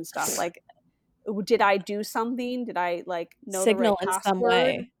language and stuff. Like, did I do something? Did I like know signal the right in some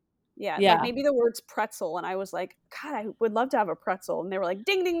way? Yeah. Like maybe the word's pretzel, and I was like, God, I would love to have a pretzel. And they were like,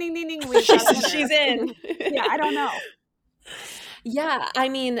 ding, ding, ding, ding, ding. She's in. Yeah, I don't know. Yeah, I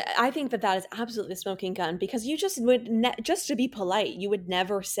mean, I think that is absolutely a smoking gun, because you just would, just to be polite, you would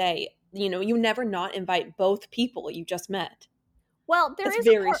never say, you know, you never not invite both people you just met. Well, it's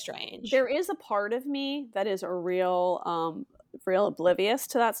very strange. There is a part of me that is a real oblivious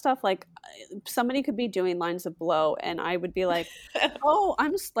to that stuff. Like, somebody could be doing lines of blow, and I would be like, oh,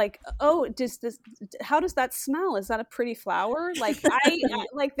 I'm just like, oh, how does that smell? Is that a pretty flower? Like,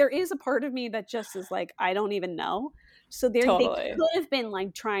 like, there is a part of me that just is like, I don't even know. So they could have been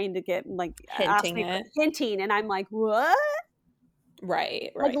like trying to get like hinting, and I'm like, what?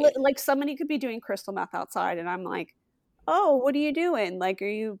 Right. Like somebody could be doing crystal meth outside, and I'm like, oh, what are you doing? Like, are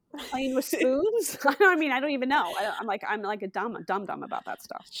you playing with spoons? I mean, I don't even know. I'm like a dumb about that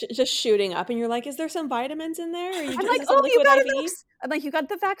stuff. Just shooting up, and you're like, is there some vitamins in there? I'm like, oh, you got I'm like, you got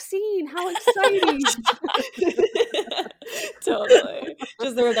the vaccine. How exciting! Totally.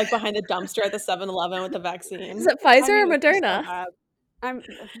 Just they're like behind the dumpster at the 7-Eleven with the vaccine. Is it Pfizer or Moderna?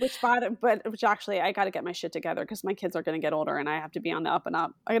 Which actually, I got to get my shit together, because my kids are going to get older, and I have to be on the up and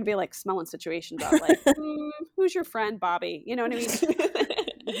up. I got to be like smelling situations out, like, who's your friend, Bobby? You know what I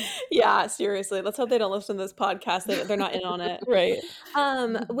mean? Yeah, seriously. Let's hope they don't listen to this podcast. They're not in on it. Right.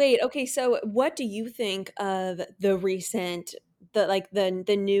 Wait. Okay. So, what do you think of the recent?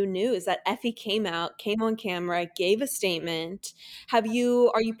 The new news that Effie came on camera, gave a statement. Are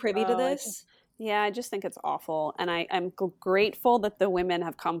you privy to this? Yeah, I just think it's awful. And I'm grateful that the women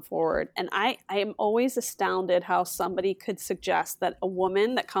have come forward. And I am always astounded how somebody could suggest that a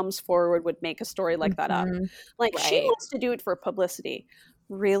woman that comes forward would make a story like that up. Like, she wants to do it for publicity.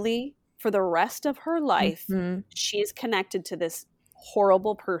 Really? For the rest of her life, she is connected to this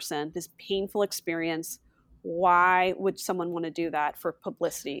horrible person, this painful experience. Why would someone want to do that for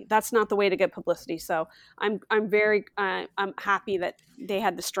publicity? That's not the way to get publicity. So I'm happy that they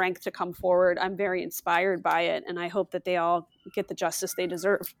had the strength to come forward. I'm very inspired by it, and I hope that they all get the justice they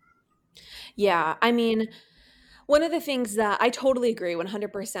deserve. Yeah, I mean, One of the things that I totally agree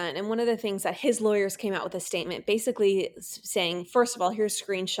 100%. And one of the things that his lawyers came out with a statement basically saying, first of all, here's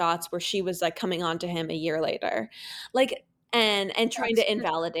screenshots where she was like coming on to him a year later. Like, and trying to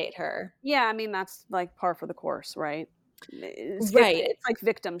invalidate her. Yeah, I mean, that's like par for the course, right? Right. It's like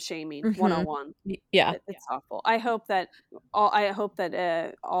victim shaming 101. Yeah. It's awful. I hope that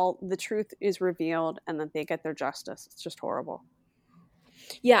all the truth is revealed and that they get their justice. It's just horrible.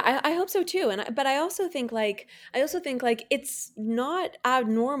 Yeah, I hope so too. But I also think like it's not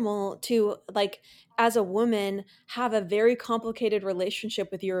abnormal to like as a woman have a very complicated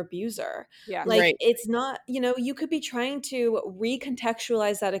relationship with your abuser. Yeah. Like Right. it's not, you could be trying to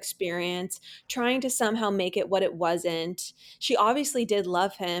recontextualize that experience, trying to somehow make it what it wasn't. She obviously did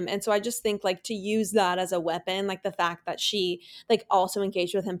love him, and so I just think like to use that as a weapon, like the fact that she like also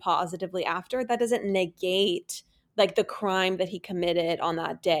engaged with him positively after, that doesn't negate like the crime that he committed on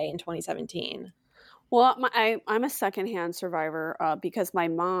that day in 2017. Well, I'm a secondhand survivor because my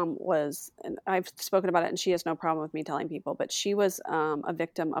mom was, and I've spoken about it, and she has no problem with me telling people, but she was a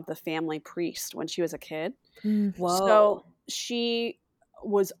victim of the family priest when she was a kid. Whoa. So she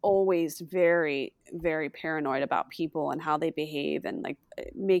was always very, very paranoid about people and how they behave, and like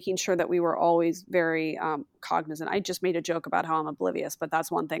making sure that we were always very cognizant. I just made a joke about how I'm oblivious, but that's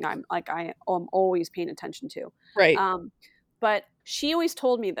one thing I am always paying attention to. Right. But she always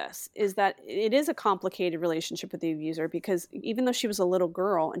told me this, is that it is a complicated relationship with the abuser, because even though she was a little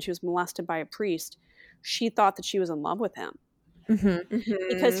girl and she was molested by a priest, she thought that she was in love with him.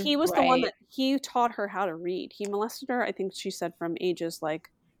 Because he was the one that he taught her how to read. He molested her, I think she said, from ages like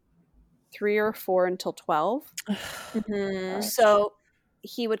 3 or 4 until 12. So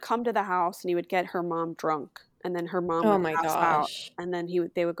he would come to the house and he would get her mom drunk, and then her mom would pass out, and then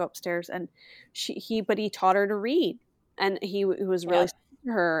they would go upstairs, and but he taught her to read, and he was really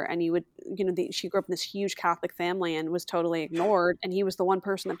to her, and he would, she grew up in this huge Catholic family and was totally ignored, and he was the one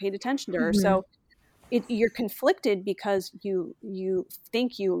person that paid attention to her. So you're conflicted because you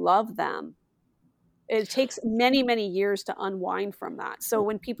think you love them. It takes many, many years to unwind from that. So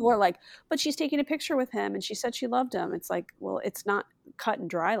when people are like, but she's taking a picture with him and she said she loved him, it's like, well, it's not cut and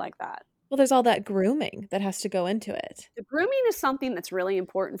dry like that. Well, there's all that grooming that has to go into it. The grooming is something that's really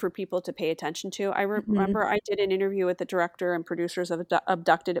important for people to pay attention to. I remember I did an interview with the director and producers of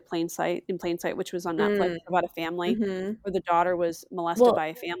Abducted in Plain Sight, which was on Netflix, about a family where the daughter was molested by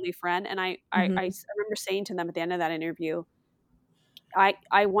a family friend. And I remember saying to them at the end of that interview,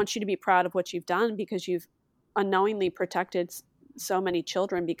 I want you to be proud of what you've done, because you've unknowingly protected so many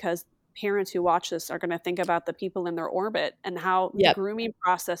children, because parents who watch this are going to think about the people in their orbit and how the grooming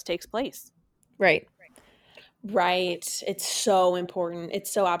process takes place. Right. It's so important.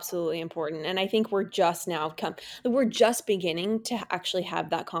 It's so absolutely important. And I think we're just beginning to actually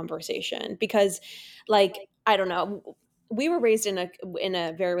have that conversation, because like, I don't know, we were raised in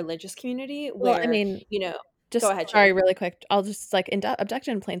a very religious community where, well, I mean, just go ahead. Sorry, really quick. I'll just like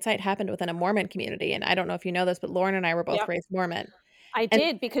Abduction in Plain Sight happened within a Mormon community. And I don't know if you know this, but Lauren and I were both raised Mormon. I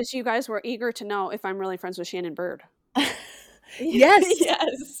did, because you guys were eager to know if I'm really friends with Shannon Bird.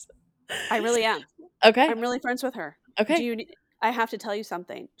 Yes. I really am. Okay. I'm really friends with her. Okay. I have to tell you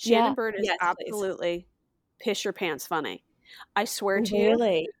something. Shannon Bird is absolutely piss your pants funny. I swear to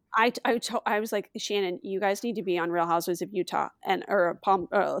you. I was like, Shannon, you guys need to be on Real Housewives of Utah or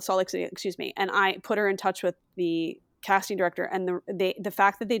Salt Lake City, excuse me. And I put her in touch with the casting director, and the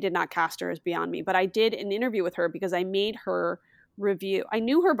fact that they did not cast her is beyond me. But I did an interview with her because I made her review. I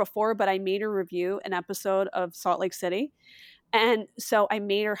knew her before, but I made her review an episode of Salt Lake City. And so I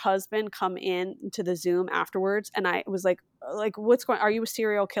made her husband come in to the Zoom afterwards, and I was like, what's going on? Are you a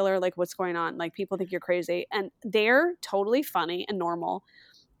serial killer? Like, what's going on? Like, people think you're crazy. And they're totally funny and normal.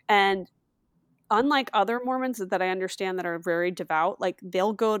 And unlike other Mormons that I understand that are very devout, like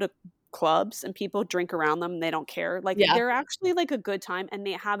they'll go to clubs and people drink around them and they don't care. Like they're actually like a good time, and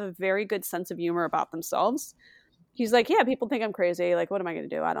they have a very good sense of humor about themselves. He's like, yeah, people think I'm crazy. Like, what am I going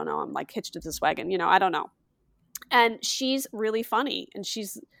to do? I don't know. I'm like hitched to this wagon. I don't know. And she's really funny. And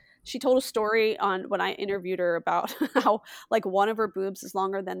she told a story on when I interviewed her about how like one of her boobs is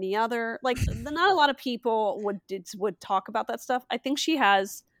longer than the other. Like not a lot of people would talk about that stuff. I think she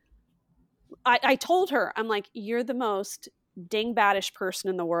has. I told her, I'm like, you're the most dingbatish person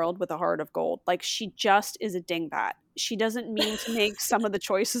in the world with a heart of gold. Like, she just is a dingbat. She doesn't mean to make some of the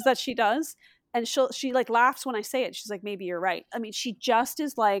choices that she does. And she like laughs when I say it. She's like, maybe you're right. I mean, she just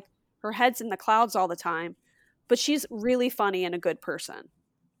is like, her head's in the clouds all the time, but she's really funny and a good person.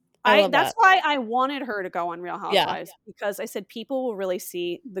 That's why I wanted her to go on Real Housewives, because I said people will really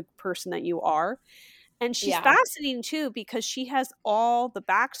see the person that you are. And she's fascinating too because she has all the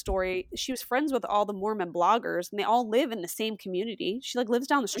backstory. She was friends with all the Mormon bloggers and they all live in the same community. She like lives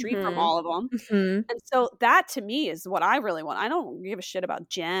down the street from all of them. And so that to me is what I really want. I don't give a shit about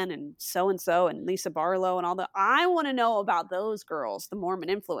Jen and and Lisa Barlow and all that. I want to know about those girls, the Mormon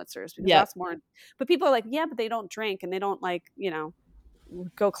influencers, because that's more. But people are like, yeah, but they don't drink and they don't like,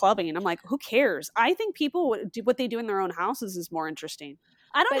 go clubbing. And I'm like, who cares? I think people do what they do in their own houses is more interesting.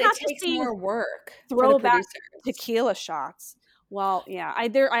 I don't have to see more work. Throwback tequila shots. Well, yeah, I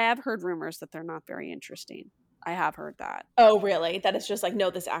have heard rumors that they're not very interesting. I have heard that. Oh, really? That it's just like,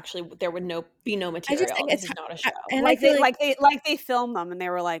 no, this actually there would be no material. I just think this is not a show. And they filmed them and they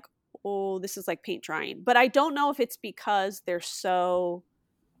were like, oh, this is like paint drying. But I don't know if it's because they're so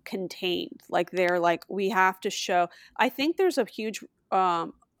contained. Like they're like, we have to show. I think there's a huge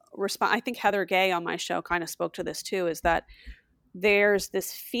response. I think Heather Gay on my show kind of spoke to this too, is that there's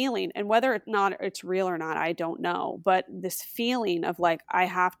this feeling, and whether or not it's real or not, I don't know, but this feeling of like, I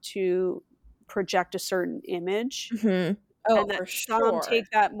have to project a certain image. Oh, and that some take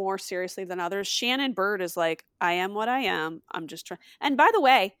that more seriously than others. Shannon Bird is like, I am what I am. I'm just trying. And by the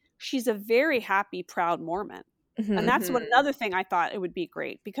way, she's a very happy, proud Mormon. And that's another thing I thought it would be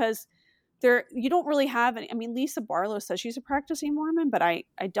great because you don't really have any. I mean, Lisa Barlow says she's a practicing Mormon, but I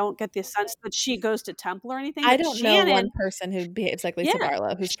don't get the sense that she goes to temple or anything. I don't know one person who behaves like Lisa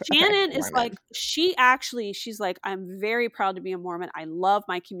Barlow. Who's Shannon is like, she's like, I'm very proud to be a Mormon. I love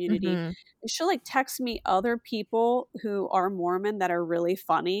my community. And she'll like text me other people who are Mormon that are really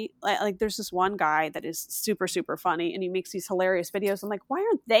funny. Like there's this one guy that is super, super funny and he makes these hilarious videos. I'm like, why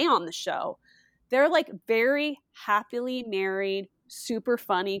aren't they on the show? They're like very happily married, super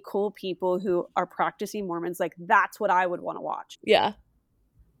funny, cool people who are practicing Mormons. Like that's what I would want to watch. Yeah.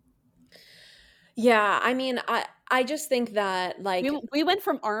 Yeah. I mean, I just think that like we went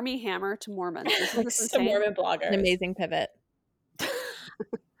from Army Hammer to Mormons. Isn't this to Mormon bloggers. An amazing pivot.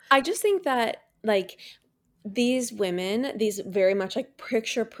 I just think that like these women, these very much like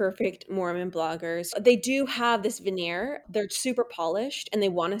picture perfect Mormon bloggers, they do have this veneer. They're super polished and they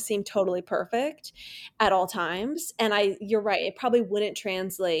want to seem totally perfect at all times. And you're right, it probably wouldn't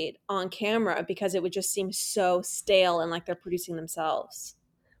translate on camera because it would just seem so stale and like they're producing themselves.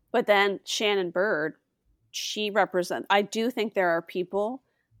 But then Shannon Bird, I do think there are people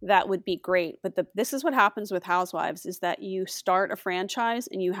that would be great. But this is what happens with Housewives is that you start a franchise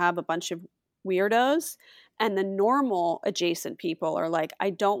and you have a bunch of weirdos and the normal adjacent people are like, I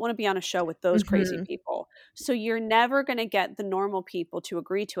don't want to be on a show with those crazy people. So you're never going to get the normal people to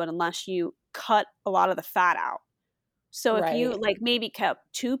agree to it unless you cut a lot of the fat out. So if you like maybe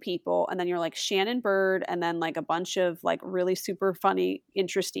kept two people and then you're like Shannon Bird and then like a bunch of like really super funny,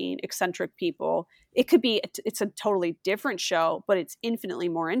 interesting, eccentric people, it's a totally different show, but it's infinitely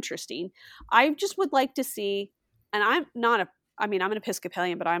more interesting. I just would like to see, and I'm an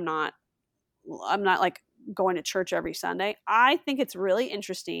Episcopalian, but I'm not like going to church every Sunday. I think it's really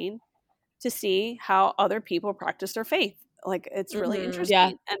interesting to see how other people practice their faith. Like it's really interesting.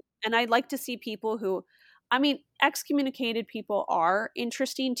 Yeah. And I'd like to see people who, excommunicated people are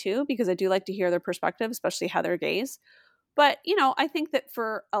interesting too, because I do like to hear their perspective, especially Heather Gay's. But, I think that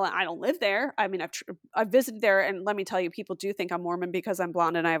I don't live there. I mean, I've visited there and let me tell you, people do think I'm Mormon because I'm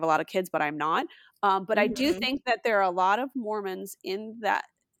blonde and I have a lot of kids, but I'm not. But I do think that there are a lot of Mormons in that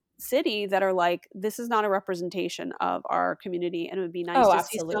city that are like, this is not a representation of our community. And it would be nice to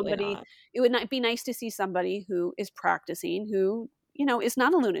see somebody, it would be nice to see somebody who is practicing, who, is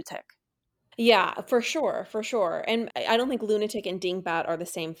not a lunatic. Yeah, for sure. And I don't think lunatic and dingbat are the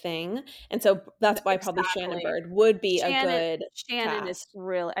same thing. And so that's why probably Shannon Bird would be a good Shannon cast. Is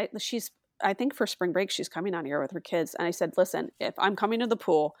really, I think for spring break, she's coming out here with her kids. And I said, listen, if I'm coming to the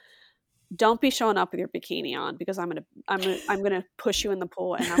pool, don't be showing up with your bikini on because I'm gonna push you in the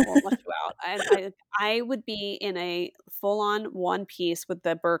pool and I won't let you out. And I would be in a full on one piece with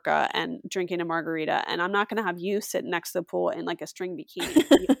the burqa and drinking a margarita, and I'm not gonna have you sit next to the pool in like a string bikini.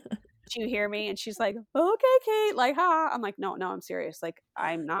 Do you hear me? And she's like, okay, Kate, like, ha. I'm like, no, I'm serious. Like,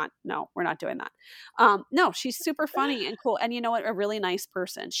 we're not doing that. No, she's super funny and cool. And you know what? A really nice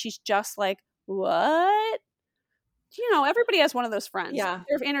person. She's just like, what? Everybody has one of those friends. Yeah.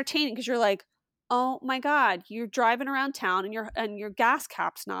 They're entertaining because you're like, oh my God, you're driving around town and your gas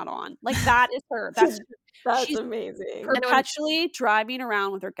cap's not on. Like that is her. She's amazing. Perpetually driving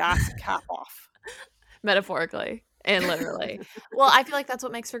around with her gas cap off. Metaphorically and literally. Well, I feel like that's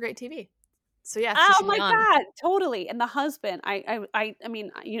what makes for great TV. So yeah. Oh my God, totally. And the husband, I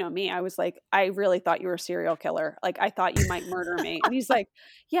mean, me, I was like, I really thought you were a serial killer. Like I thought you might murder me. And he's like,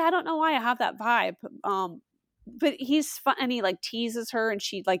 yeah, I don't know why I have that vibe. But he's fun and he like teases her and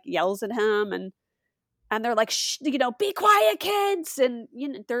she like yells at him and And they're like, shh, you know, be quiet, kids. And, you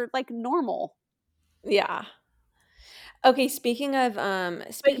know, they're like normal. Yeah. Okay, speaking of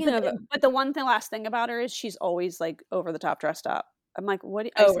But the last thing about her is she's always like over the top dressed up. I'm like, what?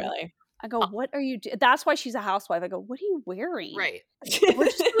 Oh, really? I go, what are you doing? That's why she's a housewife. I go, what are you wearing? Right.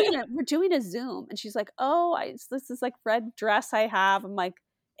 We're doing a Zoom. And she's like, oh, this is like red dress I have. I'm like,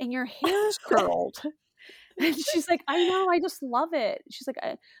 and your hair's curled. And she's like, I know, I just love it. She's like,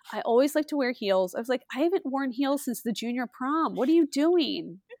 I always like to wear heels. I was like, I haven't worn heels since the junior prom. What are you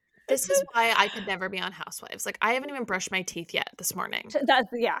doing? This is why I could never be on Housewives. Like, I haven't even brushed my teeth yet this morning.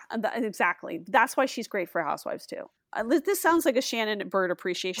 Exactly. That's why she's great for Housewives too. This sounds like a Shannon Bird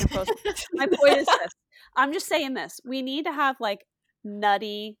appreciation post. My point is this. I'm just saying this. We need to have like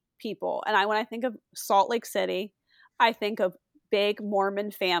nutty people. And when I think of Salt Lake City, I think of big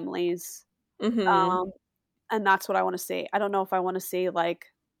Mormon families. Mhm. And that's what I want to see. I don't know if I want to see like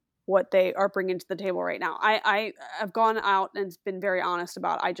what they are bringing to the table right now. I have gone out and been very honest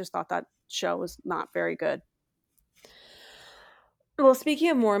about it. I just thought that show was not very good. Well, speaking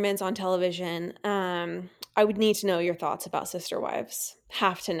of Mormons on television, I would need to know your thoughts about Sister Wives.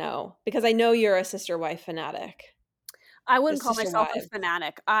 Have to know, because I know you're a Sister Wife fanatic. I wouldn't call myself a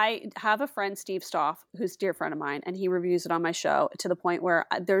fanatic. I have a friend, Steve Stoff, who's a dear friend of mine, and he reviews it on my show to the point where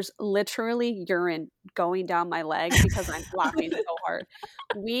there's literally urine going down my leg because I'm laughing so hard.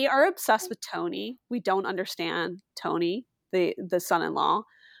 We are obsessed with Tony. We don't understand Tony, the son-in-law.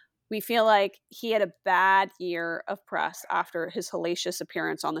 We feel like he had a bad year of press after his hellacious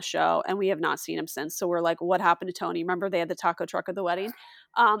appearance on the show, and we have not seen him since. So we're like, what happened to Tony? Remember they had the taco truck at the wedding?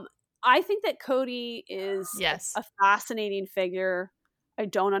 I think that Cody is a fascinating figure. I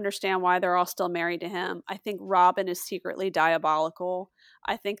don't understand why they're all still married to him. I think Robin is secretly diabolical.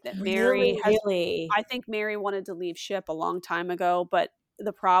 I think that I think Mary wanted to leave ship a long time ago, but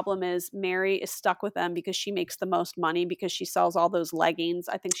the problem is Mary is stuck with them because she makes the most money because she sells all those leggings.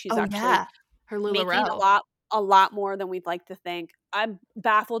 I think she's her making a lot more than we'd like to think. I'm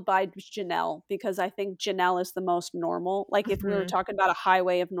baffled by Janelle because I think Janelle is the most normal. Like if we were talking about a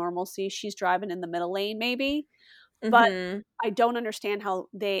highway of normalcy, she's driving in the middle lane maybe. But I don't understand how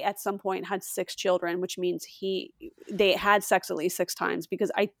they at some point had 6 children, which means they had sex at least 6 times,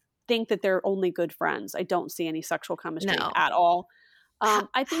 because I think that they're only good friends. I don't see any sexual chemistry at all.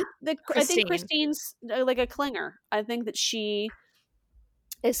 I think Christine's like a clinger. I think that she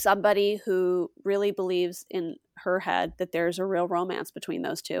is somebody who really believes in her head that there's a real romance between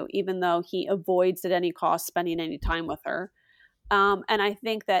those two, even though he avoids at any cost spending any time with her. And I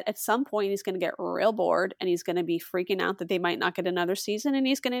think that at some point he's going to get real bored and he's going to be freaking out that they might not get another season, and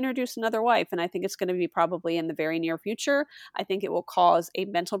he's going to introduce another wife. And I think it's going to be probably in the very near future. I think it will cause a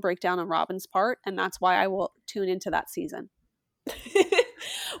mental breakdown on Robin's part, and that's why I will tune into that season.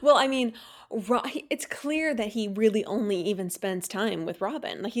 Well, I mean, it's clear that he really only even spends time with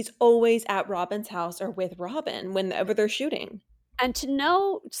Robin. Like he's always at Robin's house or with Robin whenever they're shooting. And to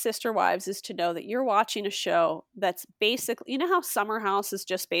know Sister Wives is to know that you're watching a show that's basically, you know how Summer House is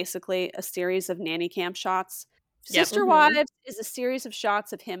just basically a series of nanny cam shots? Yep. Sister Wives is a series of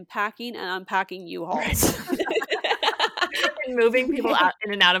shots of him packing and unpacking U-Hauls. And moving people out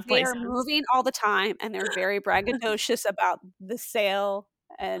in and out of places. They're moving all the time, and they're very braggadocious about the sale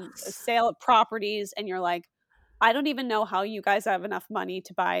of properties. And you're like, I don't even know how you guys have enough money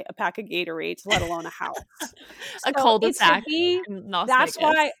to buy a pack of Gatorades, let alone a house. A cul-de-sac. That's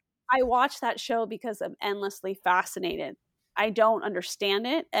why I watch that show, because I'm endlessly fascinated. I don't understand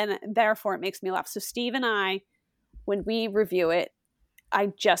it, and therefore it makes me laugh. So Steve and I, when we review it, I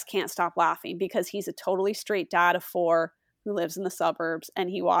just can't stop laughing because he's a totally straight dad of 4 who lives in the suburbs, and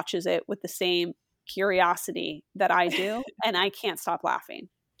he watches it with the same curiosity that I do, and I can't stop laughing.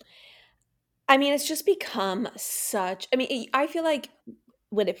 I mean, it's just become such, I mean, I feel like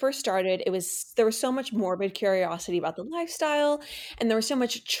when it first started, there was so much morbid curiosity about the lifestyle, and there was so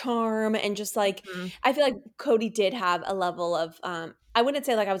much charm, and just like, I feel like Cody did have a level of, I wouldn't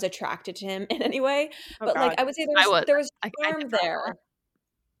say like I was attracted to him in any way, but like I would say there was charm there.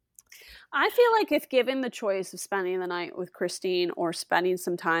 I feel like if given the choice of spending the night with Christine or spending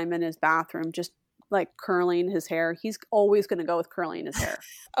some time in his bathroom just like curling his hair, he's always going to go with curling his hair.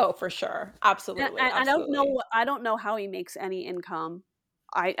 Oh, for sure. Absolutely. And I don't know how he makes any income.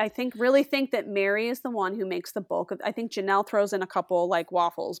 I really think that Mary is the one who makes the bulk of, I think Janelle throws in a couple like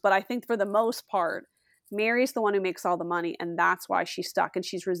waffles, but I think for the most part, Mary's the one who makes all the money, and that's why she's stuck, and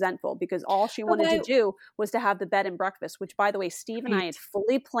she's resentful because all she wanted to do was to have the bed and breakfast, which, by the way, Steve and I had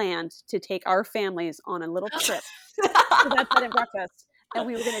fully planned to take our families on a little trip to that bed and breakfast. And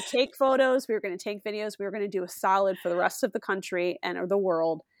we were going to take photos, we were going to take videos, we were going to do a solid for the rest of the country and or the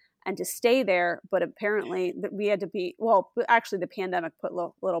world. and to stay there. But apparently we had to be, well, actually the pandemic put a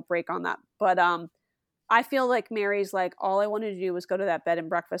little break on that. But I feel like Mary's like, all I wanted to do was go to that bed and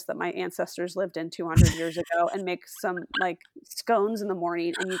breakfast that my ancestors lived in 200 years ago and make some like scones in the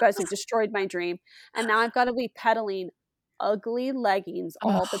morning. And you guys have destroyed my dream. And now I've got to be peddling ugly leggings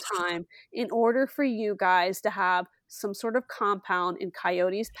all the time in order for you guys to have some sort of compound in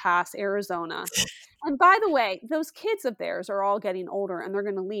Coyotes Pass, Arizona. And by the way, those kids of theirs are all getting older and they're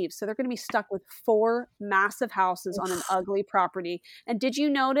going to leave. So they're going to be stuck with 4 massive houses on an ugly property. And did you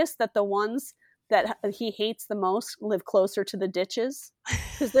notice that the ones that he hates the most live closer to the ditches?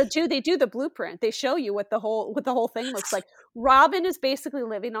 Because they do the blueprint. They show you what the whole thing looks like. Robin is basically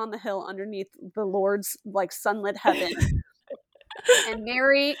living on the hill underneath the Lord's like sunlit heaven. And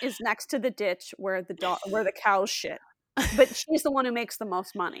Mary is next to the ditch where the cows shit. But she's the one who makes the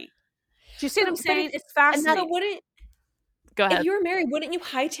most money. Do you see what I'm saying? It's fascinating. Go ahead. If you were married, wouldn't you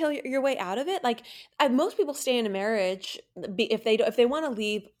hightail your way out of it? Like, most people stay in a marriage if they want to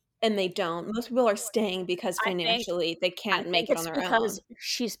leave and they don't. Most people are staying because financially they can't make it on their own. Because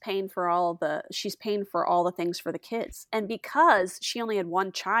she's paying for all the things for the kids, and because she only had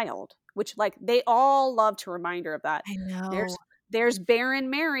one child, which like they all love to remind her of that. I know. There's barren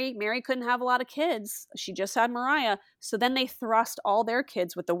Mary. Mary couldn't have a lot of kids. She just had Mariah. So then they thrust all their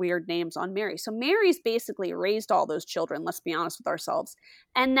kids with the weird names on Mary. So Mary's basically raised all those children, let's be honest with ourselves.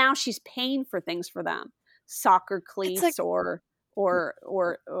 And now she's paying for things for them. Soccer cleats like, or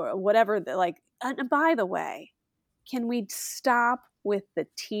whatever. Like, and by the way, can we stop with the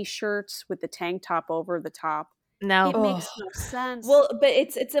t-shirts with the tank top over the top? No. It makes no sense. Well, but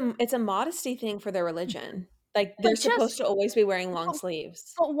it's a modesty thing for their religion. Like, they're supposed to always be wearing long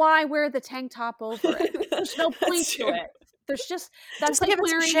sleeves. But why wear the tank top over it? There's no point to it. There's that's like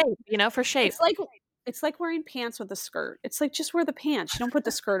wearing shape, for shape. It's like wearing pants with a skirt. It's like, just wear the pants. You don't put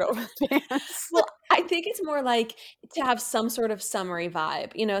the skirt over the pants. Well, I think it's more like to have some sort of summery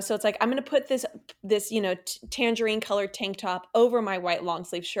vibe, so it's like, I'm going to put this tangerine colored tank top over my white long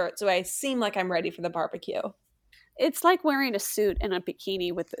sleeve shirt so I seem like I'm ready for the barbecue. It's like wearing a suit and a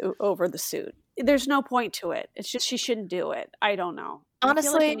bikini over the suit. There's no point to it. It's just she shouldn't do it. I don't know. Honestly,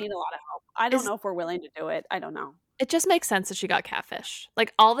 I feel like we need a lot of help. I don't know if we're willing to do it. I don't know. It just makes sense that she got catfished.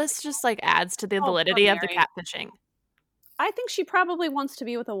 Like, all this just like adds to the validity of the catfishing. I think she probably wants to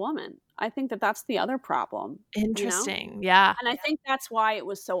be with a woman. I think that's the other problem. Interesting. Yeah. And I think that's why it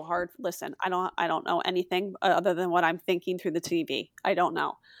was so hard. Listen, I don't know anything other than what I'm thinking through the TV. I don't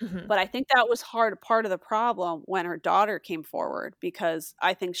know. Mm-hmm. But I think that was part of the problem when her daughter came forward, because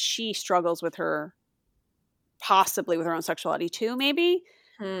I think she struggles possibly with her own sexuality too, maybe.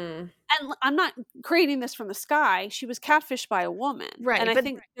 And I'm not creating this from the sky. She was catfished by a woman. Right. And I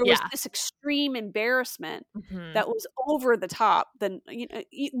think there was this extreme embarrassment that was over the top. Then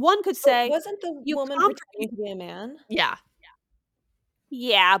one could say, wasn't the woman pretending to be a man? Yeah.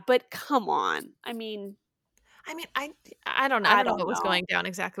 Yeah, but come on. I mean, I don't know. I don't know what was going down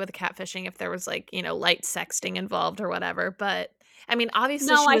exactly with the catfishing, if there was like, light sexting involved or whatever. But I mean,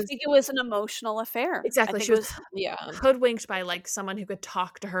 obviously, I think it was an emotional affair. Exactly. She was hoodwinked by like someone who could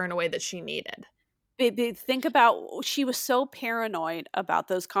talk to her in a way that she needed. Think about, she was so paranoid about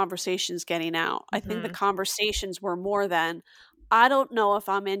those conversations getting out. I think the conversations were more than, I don't know if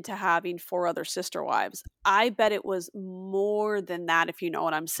I'm into having 4 other sister wives. I bet it was more than that, if you know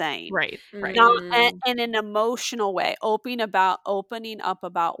what I'm saying. Right. Not in an emotional way, opening up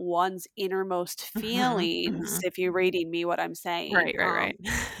about one's innermost feelings. If you're reading me, what I'm saying. Right.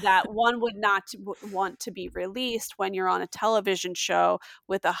 That one would not want to be released when you're on a television show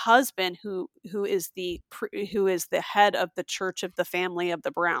with a husband who is the head of the church of the family of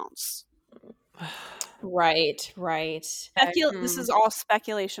the Browns. Right. This is all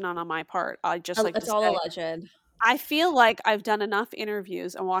speculation on my part. It's all alleged. I feel like I've done enough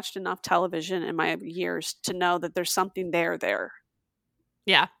interviews and watched enough television in my years to know that there's something there.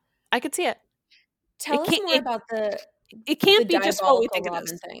 Yeah, I could see it. Tell us more about it can't be just what we think it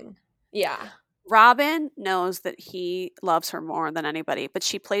is. Thing. Yeah. Robin knows that he loves her more than anybody, but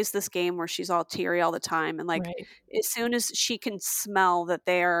she plays this game where she's all teary all the time, and as soon as she can smell that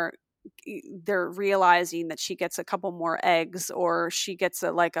they're realizing that she gets a couple more eggs, or she gets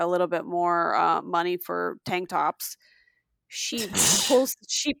a little bit more money for tank tops, she pulls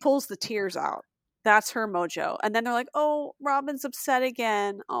the tears out. That's her mojo. And then they're like, oh, Robin's upset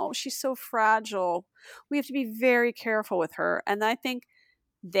again. Oh, she's so fragile. We have to be very careful with her. And I think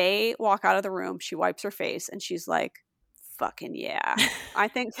they walk out of the room. She wipes her face and she's like, fucking yeah. I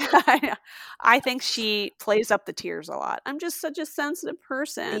think I think she plays up the tears a lot. I'm just such a sensitive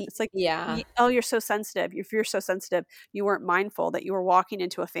person. It's like, Yeah. oh, you're so sensitive. If you're so sensitive, you weren't mindful that you were walking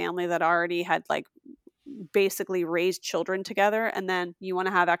into a family that already had like basically raised children together, and then you want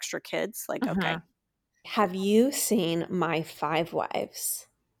to have extra kids. Like, okay, Have you seen My Five Wives?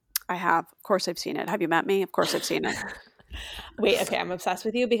 I have. Of course, I've seen it. Have you met me? Of course, I've seen it. Wait, okay, I'm obsessed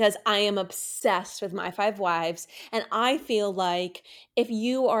with you because I am obsessed with My Five Wives. And I feel like if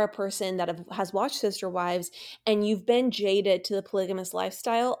you are a person that has watched Sister Wives and you've been jaded to the polygamous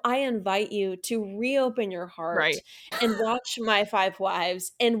lifestyle, I invite you to reopen your heart and watch My Five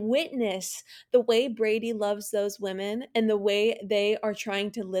Wives and witness the way Brady loves those women and the way they are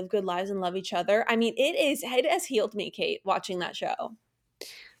trying to live good lives and love each other. I mean, it has healed me, Kate, watching that show.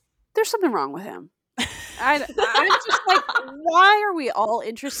 There's something wrong with him. I'm just like, why are we all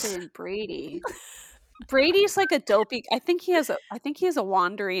interested in Brady? Brady's like a dopey. I think he has a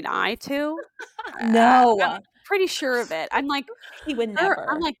wandering eye too. No. I'm pretty sure of it. I'm like, He would never.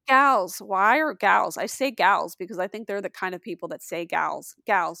 I'm like, gals. Why are gals? I say gals because I think they're the kind of people that say gals.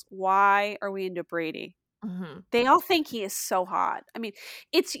 Gals. Why are we into Brady? They all think he is so hot. I mean,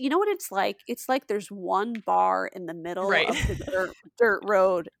 it's, you know what it's like? It's like there's one bar in the middle of the dirt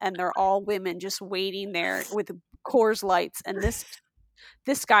road, and they're all women just waiting there with Coors Lights, and this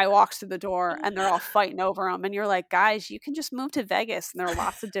guy walks through the door, and they're all fighting over him, and you're like, guys, you can just move to Vegas, and there are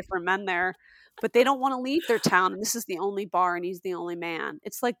lots of different men there, but they don't want to leave their town, and this is the only bar, and he's the only man.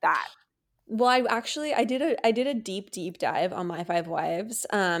 It's like that. Well, I did a deep dive on My Five Wives,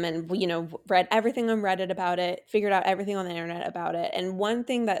 and read everything on Reddit about it, figured out everything on the internet about it. And one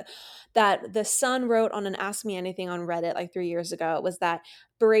thing that the Sun wrote on an Ask Me Anything on Reddit like 3 years ago was that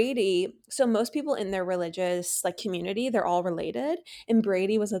Brady. So most people in their religious like community, they're all related, and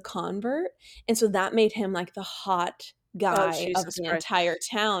Brady was a convert, and so that made him like the hot guy of Jesus the Christ. entire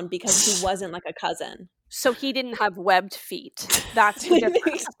town because he wasn't like a cousin. So he didn't have webbed feet. That's the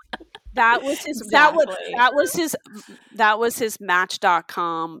difference. That was his Exactly. that was his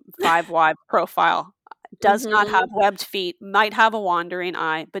Match.com 5-wife profile. Does not have webbed feet, might have a wandering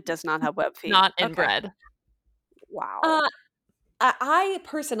eye, but does not have webbed feet. Not inbred. Wow. I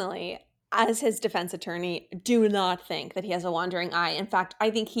personally, as his defense attorney, do not think that he has a wandering eye. In fact,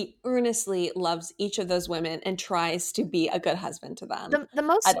 I think he earnestly loves each of those women and tries to be a good husband to them. I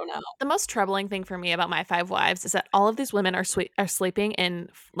don't know. The most troubling thing for me about My Five Wives is that all of these women are sleeping in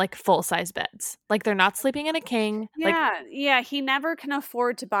like full-size beds. Like they're not sleeping in a king. Yeah, he never can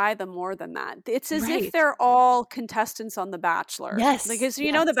afford to buy them more than that. It's as if they're all contestants on The Bachelor. Yes. Because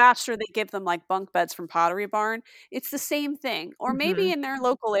you know The Bachelor, they give them like bunk beds from Pottery Barn. It's the same thing. Or maybe in their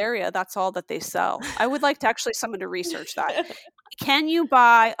local area, that's all that they sell. I would like to actually someone to research that. Can you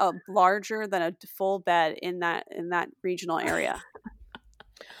buy a larger than a full bed in that regional area?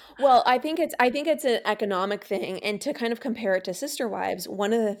 Well, I think it's an economic thing, and to kind of compare it to Sister Wives,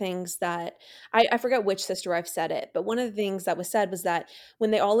 one of the things that I forget which Sister Wife said it, but one of the things that was said was that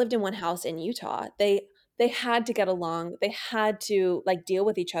when they all lived in one house in Utah, they had to get along. They had to like deal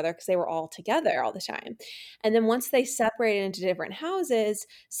with each other because they were all together all the time. And then once they separated into different houses,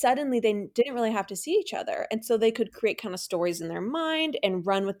 suddenly they didn't really have to see each other, and so they could create kind of stories in their mind and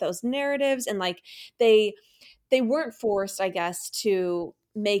run with those narratives, and like they weren't forced, I guess, to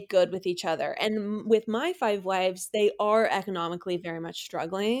make good with each other. And with My Five Wives, they are economically very much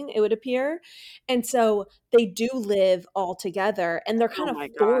struggling, it would appear. And so they do live all together, and they're kind of my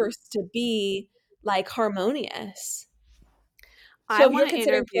God. forced to be like harmonious. So I if you're want to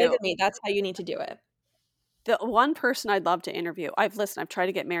considering interview polygamy, that's how you need to do it. the one person I'd love to interview. I've tried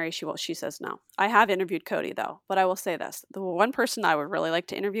to get Mary. She says no. I have interviewed Cody though, but I will say this: the one person I would really like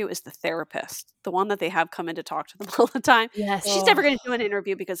to interview is the therapist, the one that they have come in to talk to them all the time. Yes. She's never going to do an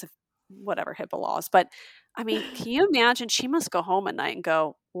interview because of whatever HIPAA laws. But I mean, can you imagine? She must go home at night and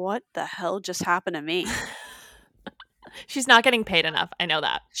go, "What the hell just happened to me?" She's not getting paid enough. I know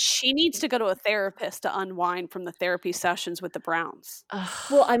that. She needs to go to a therapist to unwind from the therapy sessions with the Browns.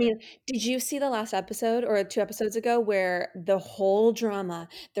 Well, I mean, did you see the last episode or 2 episodes ago where the whole drama,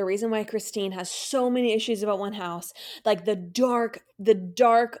 the reason why Christine has so many issues about one house, like the dark,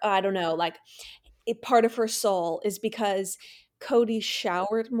 I don't know, like a part of her soul is because Cody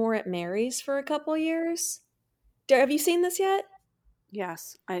showered more at Mary's for a couple years. Have you seen this yet?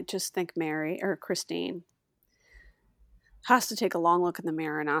 Yes, I just think Mary or Christine has to take a long look in the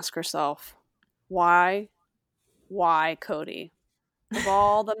mirror and ask herself, why Cody? Of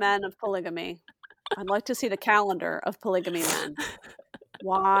all the men of polygamy, I'd like to see the calendar of polygamy men.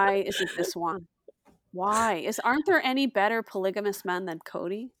 Why is it this one? Why? Aren't there any better polygamous men than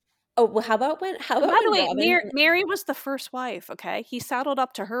Cody? Oh, well, how about when By the way, Robin Mary was the first wife, okay? He saddled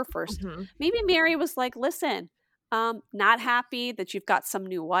up to her first. Mhm. Maybe Mary was like, listen, not happy that you've got some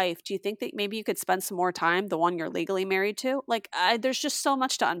new wife. Do you think that maybe you could spend some more time, the one you're legally married to? Like, there's just so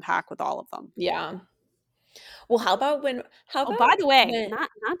much to unpack with all of them. Yeah. Well, how about Oh, by the way,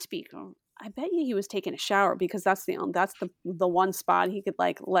 not to be I bet you he was taking a shower because that's the one spot he could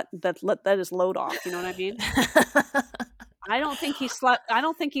like let his load off, you know what I mean? I don't think he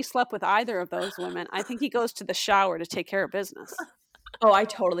slept with either of those women. I think he goes to the shower to take care of business. Oh, I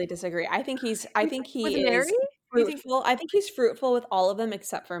totally disagree. I think he With is Mary? You think- fruitful. I think he's fruitful with all of them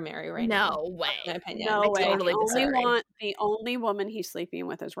except for Mary right now. No way. That's my opinion. No way. totally disagree. The only woman he's sleeping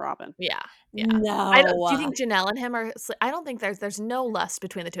with is Robin. Yeah. No. Do you think Janelle and him are? I don't think there's no lust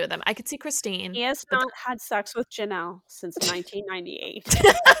between the two of them. I could see Christine. He has but not had sex with Janelle since 1998.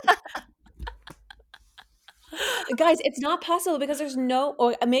 Guys, it's not possible because there's no,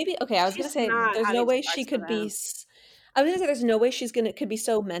 or maybe, okay, I was going to She's say not there's no having way sex she with could be, him. I was going to say there's no way could be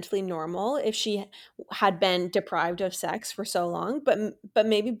so mentally normal if she had been deprived of sex for so long, but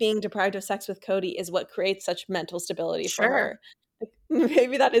maybe being deprived of sex with Cody is what creates such mental stability for Sure. her.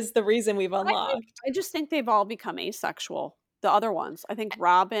 Maybe that is the reason we've unlocked. I just think they've all become asexual. The other ones. I think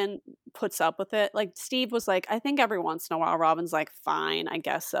Robin puts up with it. Like Steve was like, I think every once in a while Robin's like, fine, I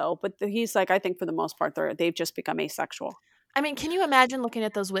guess so. But he's like, I think for the most part they've just become asexual. I mean, can you imagine looking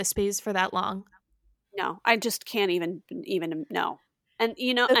at those wispies for that long? No, I just can't even no. And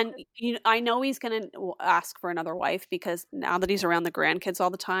I know he's going to ask for another wife because now that he's around the grandkids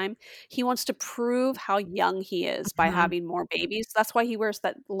all the time, he wants to prove how young he is by having more babies. That's why he wears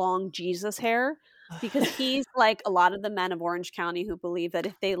that long Jesus hair, because he's like a lot of the men of Orange County who believe that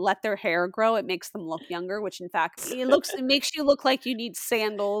if they let their hair grow, it makes them look younger, which in fact it makes you look like you need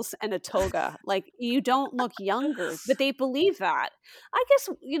sandals and a toga. Like you don't look younger, but they believe that. I guess,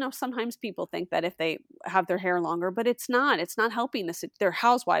 sometimes people think that if they have their hair longer, but it's not helping this. They're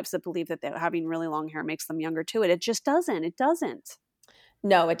housewives that believe that having really long hair makes them younger too. It just doesn't. It doesn't.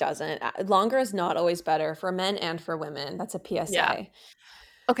 No, it doesn't. Longer is not always better for men and for women. That's a PSA. Yeah.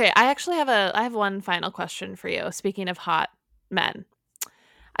 Okay, I actually have one final question for you. Speaking of hot men,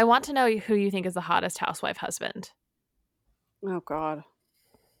 I want to know who you think is the hottest housewife husband. Oh God.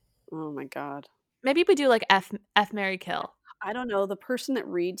 Oh my God. Maybe we do like F Marry Kill. I don't know. The person that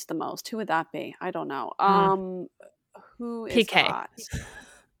reads the most, who would that be? I don't know. Who is PK. hot?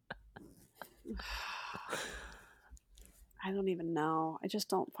 I don't even know. I just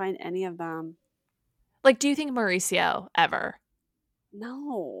don't find any of them. Like, do you think Mauricio ever?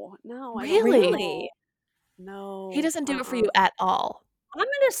 No. Really? No. He doesn't do it for you at all. I'm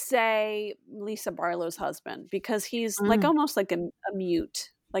going to say Lisa Barlow's husband because he's like almost like a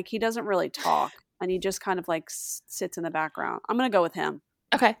mute. Like he doesn't really talk and he just kind of like sits in the background. I'm going to go with him.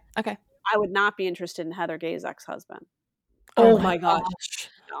 Okay. I would not be interested in Heather Gay's ex-husband. Oh my gosh.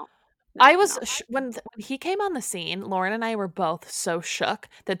 No. I was when he came on the scene, Lauren and I were both so shook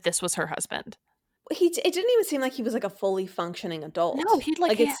that this was her husband. It didn't even seem like he was like a fully functioning adult. No, it seemed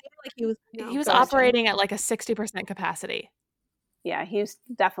like he was operating at like a 60% capacity. Yeah, he's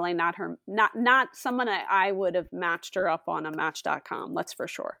definitely not her. Not someone I would have matched her up on a Match.com. That's for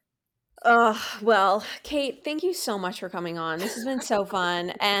sure. Well, Kate, thank you so much for coming on. This has been so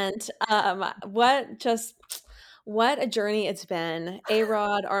fun, and what a journey it's been.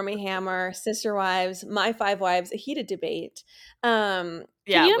 A-Rod, Army Hammer, Sister Wives, My Five Wives, a heated debate. Can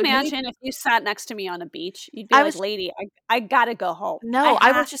you imagine if you sat next to me on a beach? You'd be like, lady, I gotta go home. No,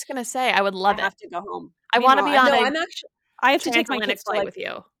 I was just gonna say I would love it. I have to go home. I want to be on I have to take my kids to flight with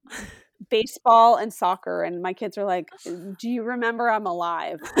you. Baseball and soccer, and my kids are like, do you remember I'm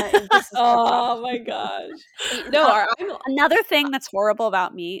alive? Oh my gosh. No, another thing that's horrible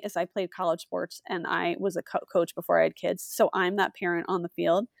about me is I played college sports and I was a coach before I had kids. So I'm that parent on the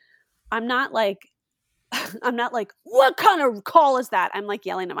field. I'm not like, what kind of call is that? I'm like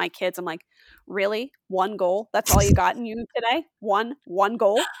yelling at my kids. I'm like, really? One goal? That's all you got in you today? One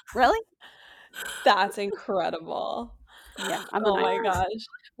goal? Really? That's incredible. Yeah. Oh my gosh.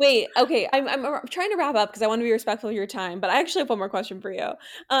 Wait, okay. I'm trying to wrap up because I want to be respectful of your time, but I actually have one more question for you.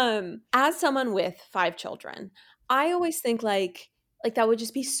 As someone with 5 children, I always think like that would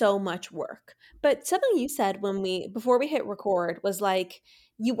just be so much work. But something you said before we hit record was like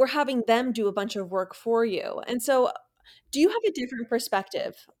you were having them do a bunch of work for you. And so do you have a different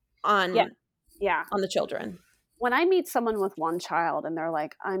perspective on the children? When I meet someone with one child and they're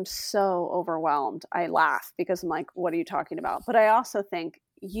like, I'm so overwhelmed, I laugh because I'm like, what are you talking about? But I also think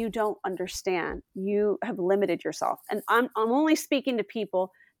you don't understand. You have limited yourself. And I'm only speaking to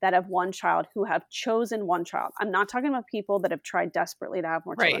people that have one child who have chosen one child. I'm not talking about people that have tried desperately to have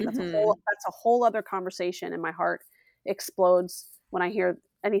more children. Right. That's a whole other conversation, and my heart explodes when I hear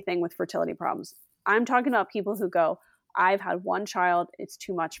anything with fertility problems. I'm talking about people who go, I've had one child, it's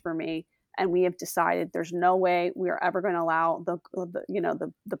too much for me, and we have decided there's no way we are ever going to allow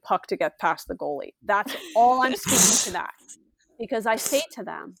the puck to get past the goalie. That's all I'm speaking to that. Because I say to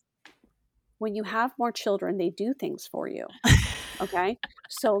them, when you have more children, they do things for you. Okay.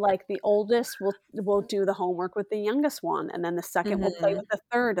 So like the oldest will do the homework with the youngest one. And then the second will play with the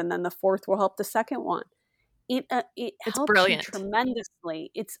third. And then the fourth will help the second one. It helps brilliant. you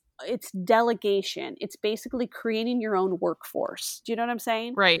tremendously. It's delegation. It's basically creating your own workforce. Do you know what I'm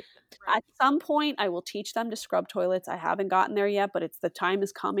saying? Right. At some point I will teach them to scrub toilets. I haven't gotten there yet, but the time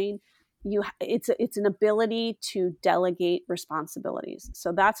is coming. It's an ability to delegate responsibilities.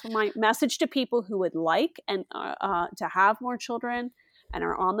 So that's my message to people who would like and to have more children and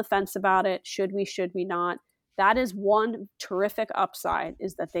are on the fence about it. Should we not? That is one terrific upside,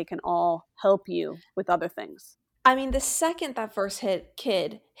 is that they can all help you with other things. I mean, the second that first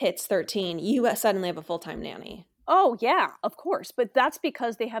kid hits 13, you suddenly have a full-time nanny. Oh yeah, of course. But that's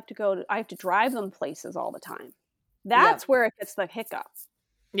because I have to drive them places all the time. That's where it gets the hiccup.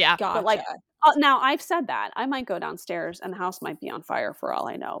 Yeah. Gotcha. But now I've said that I might go downstairs and the house might be on fire for all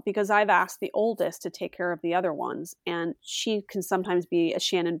I know, because I've asked the oldest to take care of the other ones, and she can sometimes be a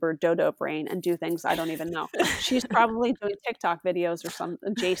Shannon Bird dodo brain and do things I don't even know. She's probably doing TikTok videos or some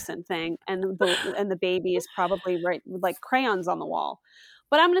adjacent thing, and the baby is probably right with like crayons on the wall.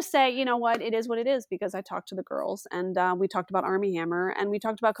 But I'm going to say, you know what, it is what it is, because I talked to the girls, and we talked about Armie Hammer, and we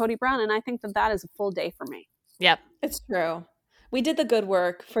talked about Cody Brown, and I think that is a full day for me. Yep. It's true. We did the good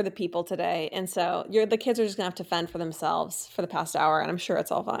work for the people today, and so the kids are just gonna have to fend for themselves for the past hour, and I'm sure it's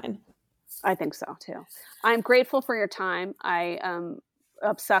all fine. I think so too. I'm grateful for your time. I am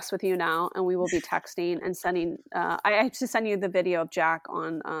obsessed with you now, and we will be texting and sending. I have to send you the video of Jack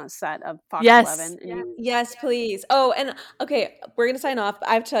on set of Fox 11. And Yes, please. Oh, and okay, we're gonna sign off. But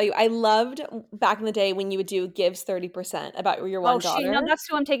I have to tell you, I loved back in the day when you would do gives 30% about your one daughter. No, that's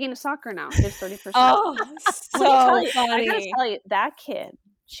who I'm taking to soccer now. Gives 30%. Oh, so funny. I gotta tell you, that kid,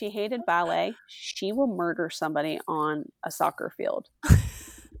 she hated ballet. She will murder somebody on a soccer field.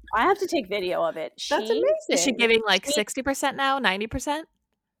 I have to take video of it. That's amazing. Is she giving like 60% now? 90%?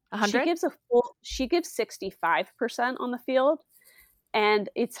 100? She gives 65% on the field, and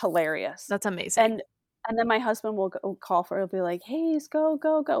it's hilarious. That's amazing. And then my husband will call for her. He'll be like, "Hey, go,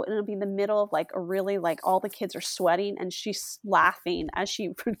 go, go!" And it'll be in the middle of like a really like all the kids are sweating, and she's laughing as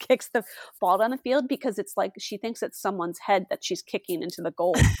she kicks the ball down the field, because it's like she thinks it's someone's head that she's kicking into the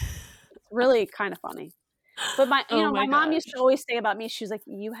goal. It's really kind of funny. But my mom used to always say about me, she's like,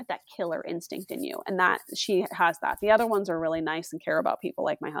 you had that killer instinct in you. And that she has that. The other ones are really nice and care about people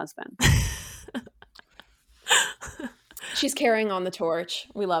like my husband. She's carrying on the torch.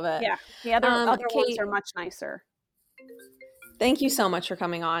 We love it. Yeah. The other ones are much nicer. Thank you so much for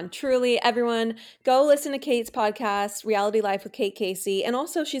coming on. Truly, everyone, go listen to Kate's podcast, Reality Life with Kate Casey. And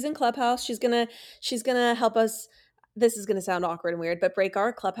also she's in Clubhouse. She's gonna help us. This is going to sound awkward and weird, but break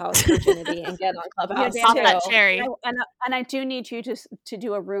our Clubhouse virginity and get on Clubhouse. Pop that cherry. And I do need you to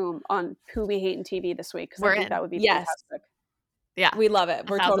do a room on who we hate in TV this week, because I think that would be fantastic. Yeah. We love it.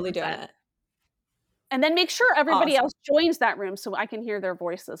 We're totally doing it. And then make sure everybody else joins that room so I can hear their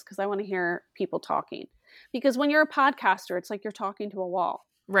voices, because I want to hear people talking. Because when you're a podcaster, it's like you're talking to a wall.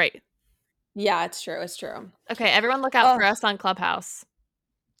 Right. Yeah, it's true. It's true. Okay, everyone look out for us on Clubhouse.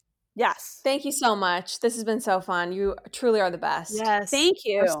 Yes. Thank you so much. This has been so fun. You truly are the best. Yes. Thank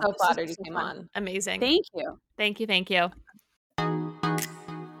you. We're so flattered you came on. Amazing. Thank you. Thank you. Thank you.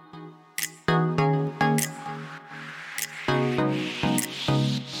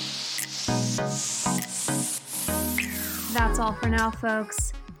 That's all for now,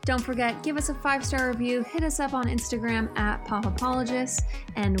 folks. Don't forget, give us a 5-star review, hit us up on Instagram at Popapologists,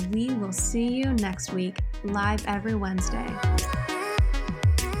 and we will see you next week, live every Wednesday.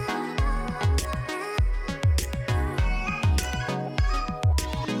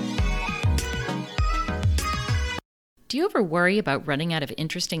 Do you ever worry about running out of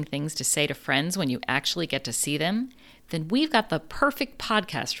interesting things to say to friends when you actually get to see them? Then we've got the perfect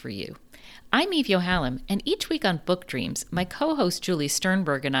podcast for you. I'm Eve Yohalem, and each week on Book Dreams, my co-host Julie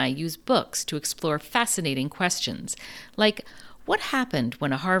Sternberg and I use books to explore fascinating questions, like what happened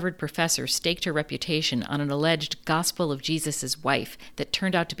when a Harvard professor staked her reputation on an alleged Gospel of Jesus' wife that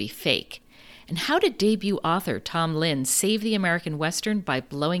turned out to be fake? And how did debut author Tom Lynn save the American Western by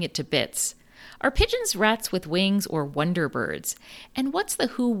blowing it to bits? Are pigeons rats with wings or wonder birds? And what's the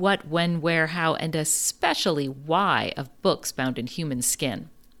who, what, when, where, how, and especially why of books bound in human skin?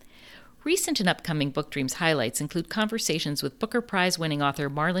 Recent and upcoming Book Dreams highlights include conversations with Booker Prize-winning author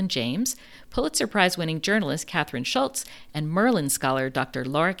Marlon James, Pulitzer Prize-winning journalist Katherine Schultz, and Merlin scholar Dr.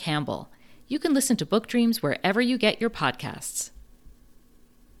 Laura Campbell. You can listen to Book Dreams wherever you get your podcasts.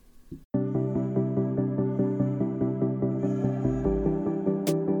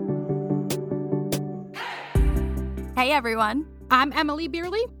 Hey everyone, I'm Emily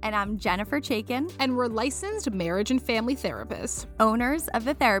Beerley. and I'm Jennifer Chaikin, And we're licensed marriage and family therapists owners of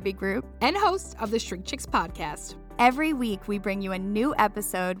the Therapy Group. and hosts of the Shrink Chicks podcast. Every week, we bring you a new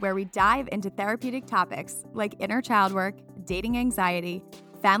episode where we dive into therapeutic topics like inner child work, dating anxiety,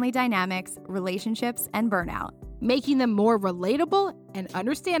 family dynamics, relationships, and burnout. Making them more relatable and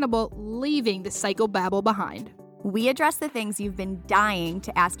understandable, leaving the psychobabble behind. We address the things you've been dying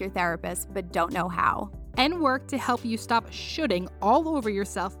to ask your therapist but don't know how. And work to help you stop shooting all over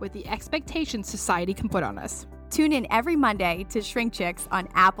yourself with the expectations society can put on us. Tune in every Monday to Shrink Chicks on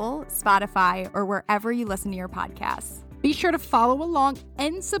Apple, Spotify, or wherever you listen to your podcasts. Be sure to follow along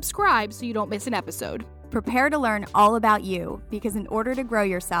and subscribe so you don't miss an episode. Prepare to learn all about you, because in order to grow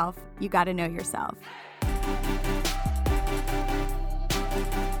yourself, you got to know yourself.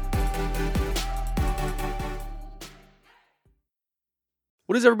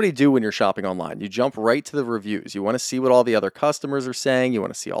 What does everybody do when you're shopping online? You jump right to the reviews. You want to see what all the other customers are saying. You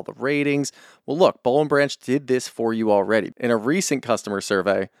want to see all the ratings. Well, look, Boll & Branch did this for you already. In a recent customer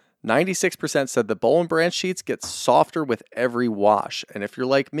survey, 96% said that Boll & Branch sheets get softer with every wash. And if you're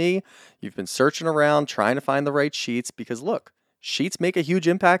like me, you've been searching around trying to find the right sheets because, look, sheets make a huge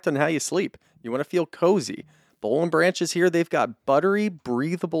impact on how you sleep. You want to feel cozy. Boll & Branch is here. They've got buttery,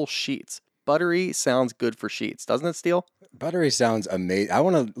 breathable sheets. Buttery sounds good for sheets, doesn't it, Steele? Buttery sounds amazing. I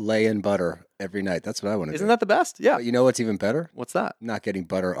want to lay in butter every night. That's what I want to do. Isn't that the best? Yeah. But you know what's even better? What's that? Not getting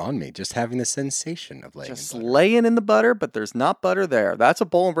butter on me. Just having the sensation of laying Just in butter. laying in the butter, but there's not butter there. That's what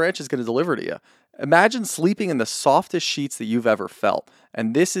Boll & Branch is going to deliver to you. Imagine sleeping in the softest sheets that you've ever felt.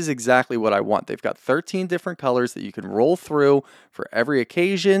 And this is exactly what I want. They've got 13 different colors that you can roll through for every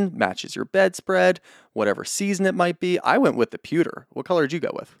occasion, matches your bedspread, whatever season it might be. I went with the pewter. What color did you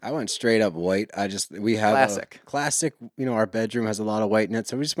go with? I went straight up white. We have Classic. Classic. You know, our bedroom has a lot of white in it,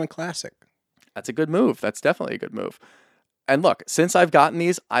 so we just went classic. That's a good move. That's definitely a good move. And look, since I've gotten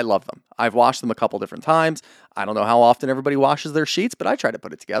these, I love them. I've washed them a couple different times. I don't know how often everybody washes their sheets, but I try to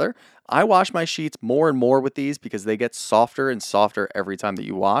put it together. I wash my sheets more and more with these because they get softer and softer every time that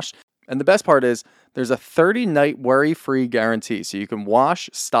you wash. And the best part is there's a 30-night worry-free guarantee, so you can wash,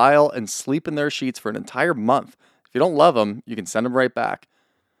 style, and sleep in their sheets for an entire month. If you don't love them, you can send them right back.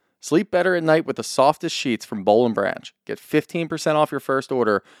 Sleep better at night with the softest sheets from Boll & Branch. Get 15% off your first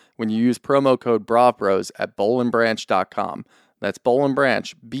order when you use promo code BRAVBROS at bollandbranch.com. That's Boll &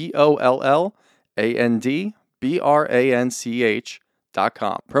 Branch,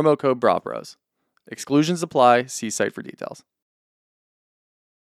 BOLLANDBRANCH.com. Promo code BRAVBROS. Exclusions apply. See site for details.